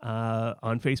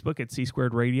on Facebook at C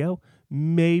Squared Radio.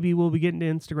 Maybe we'll be getting to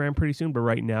Instagram pretty soon, but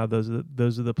right now those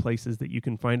are the places that you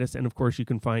can find us. And of course, you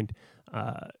can find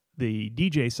the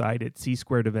DJ side at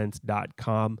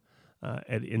csquaredevents.com,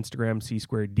 at Instagram C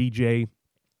Squared DJ,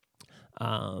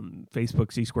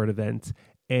 Facebook C Squared Events,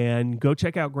 and go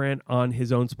check out Grant on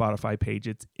his own Spotify page.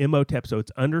 It's Emotep, so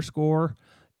it's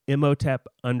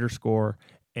 _Emotep_,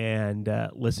 and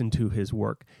listen to his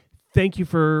work. Thank you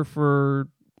for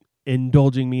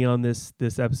indulging me on this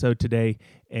episode today,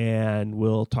 and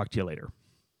we'll talk to you later.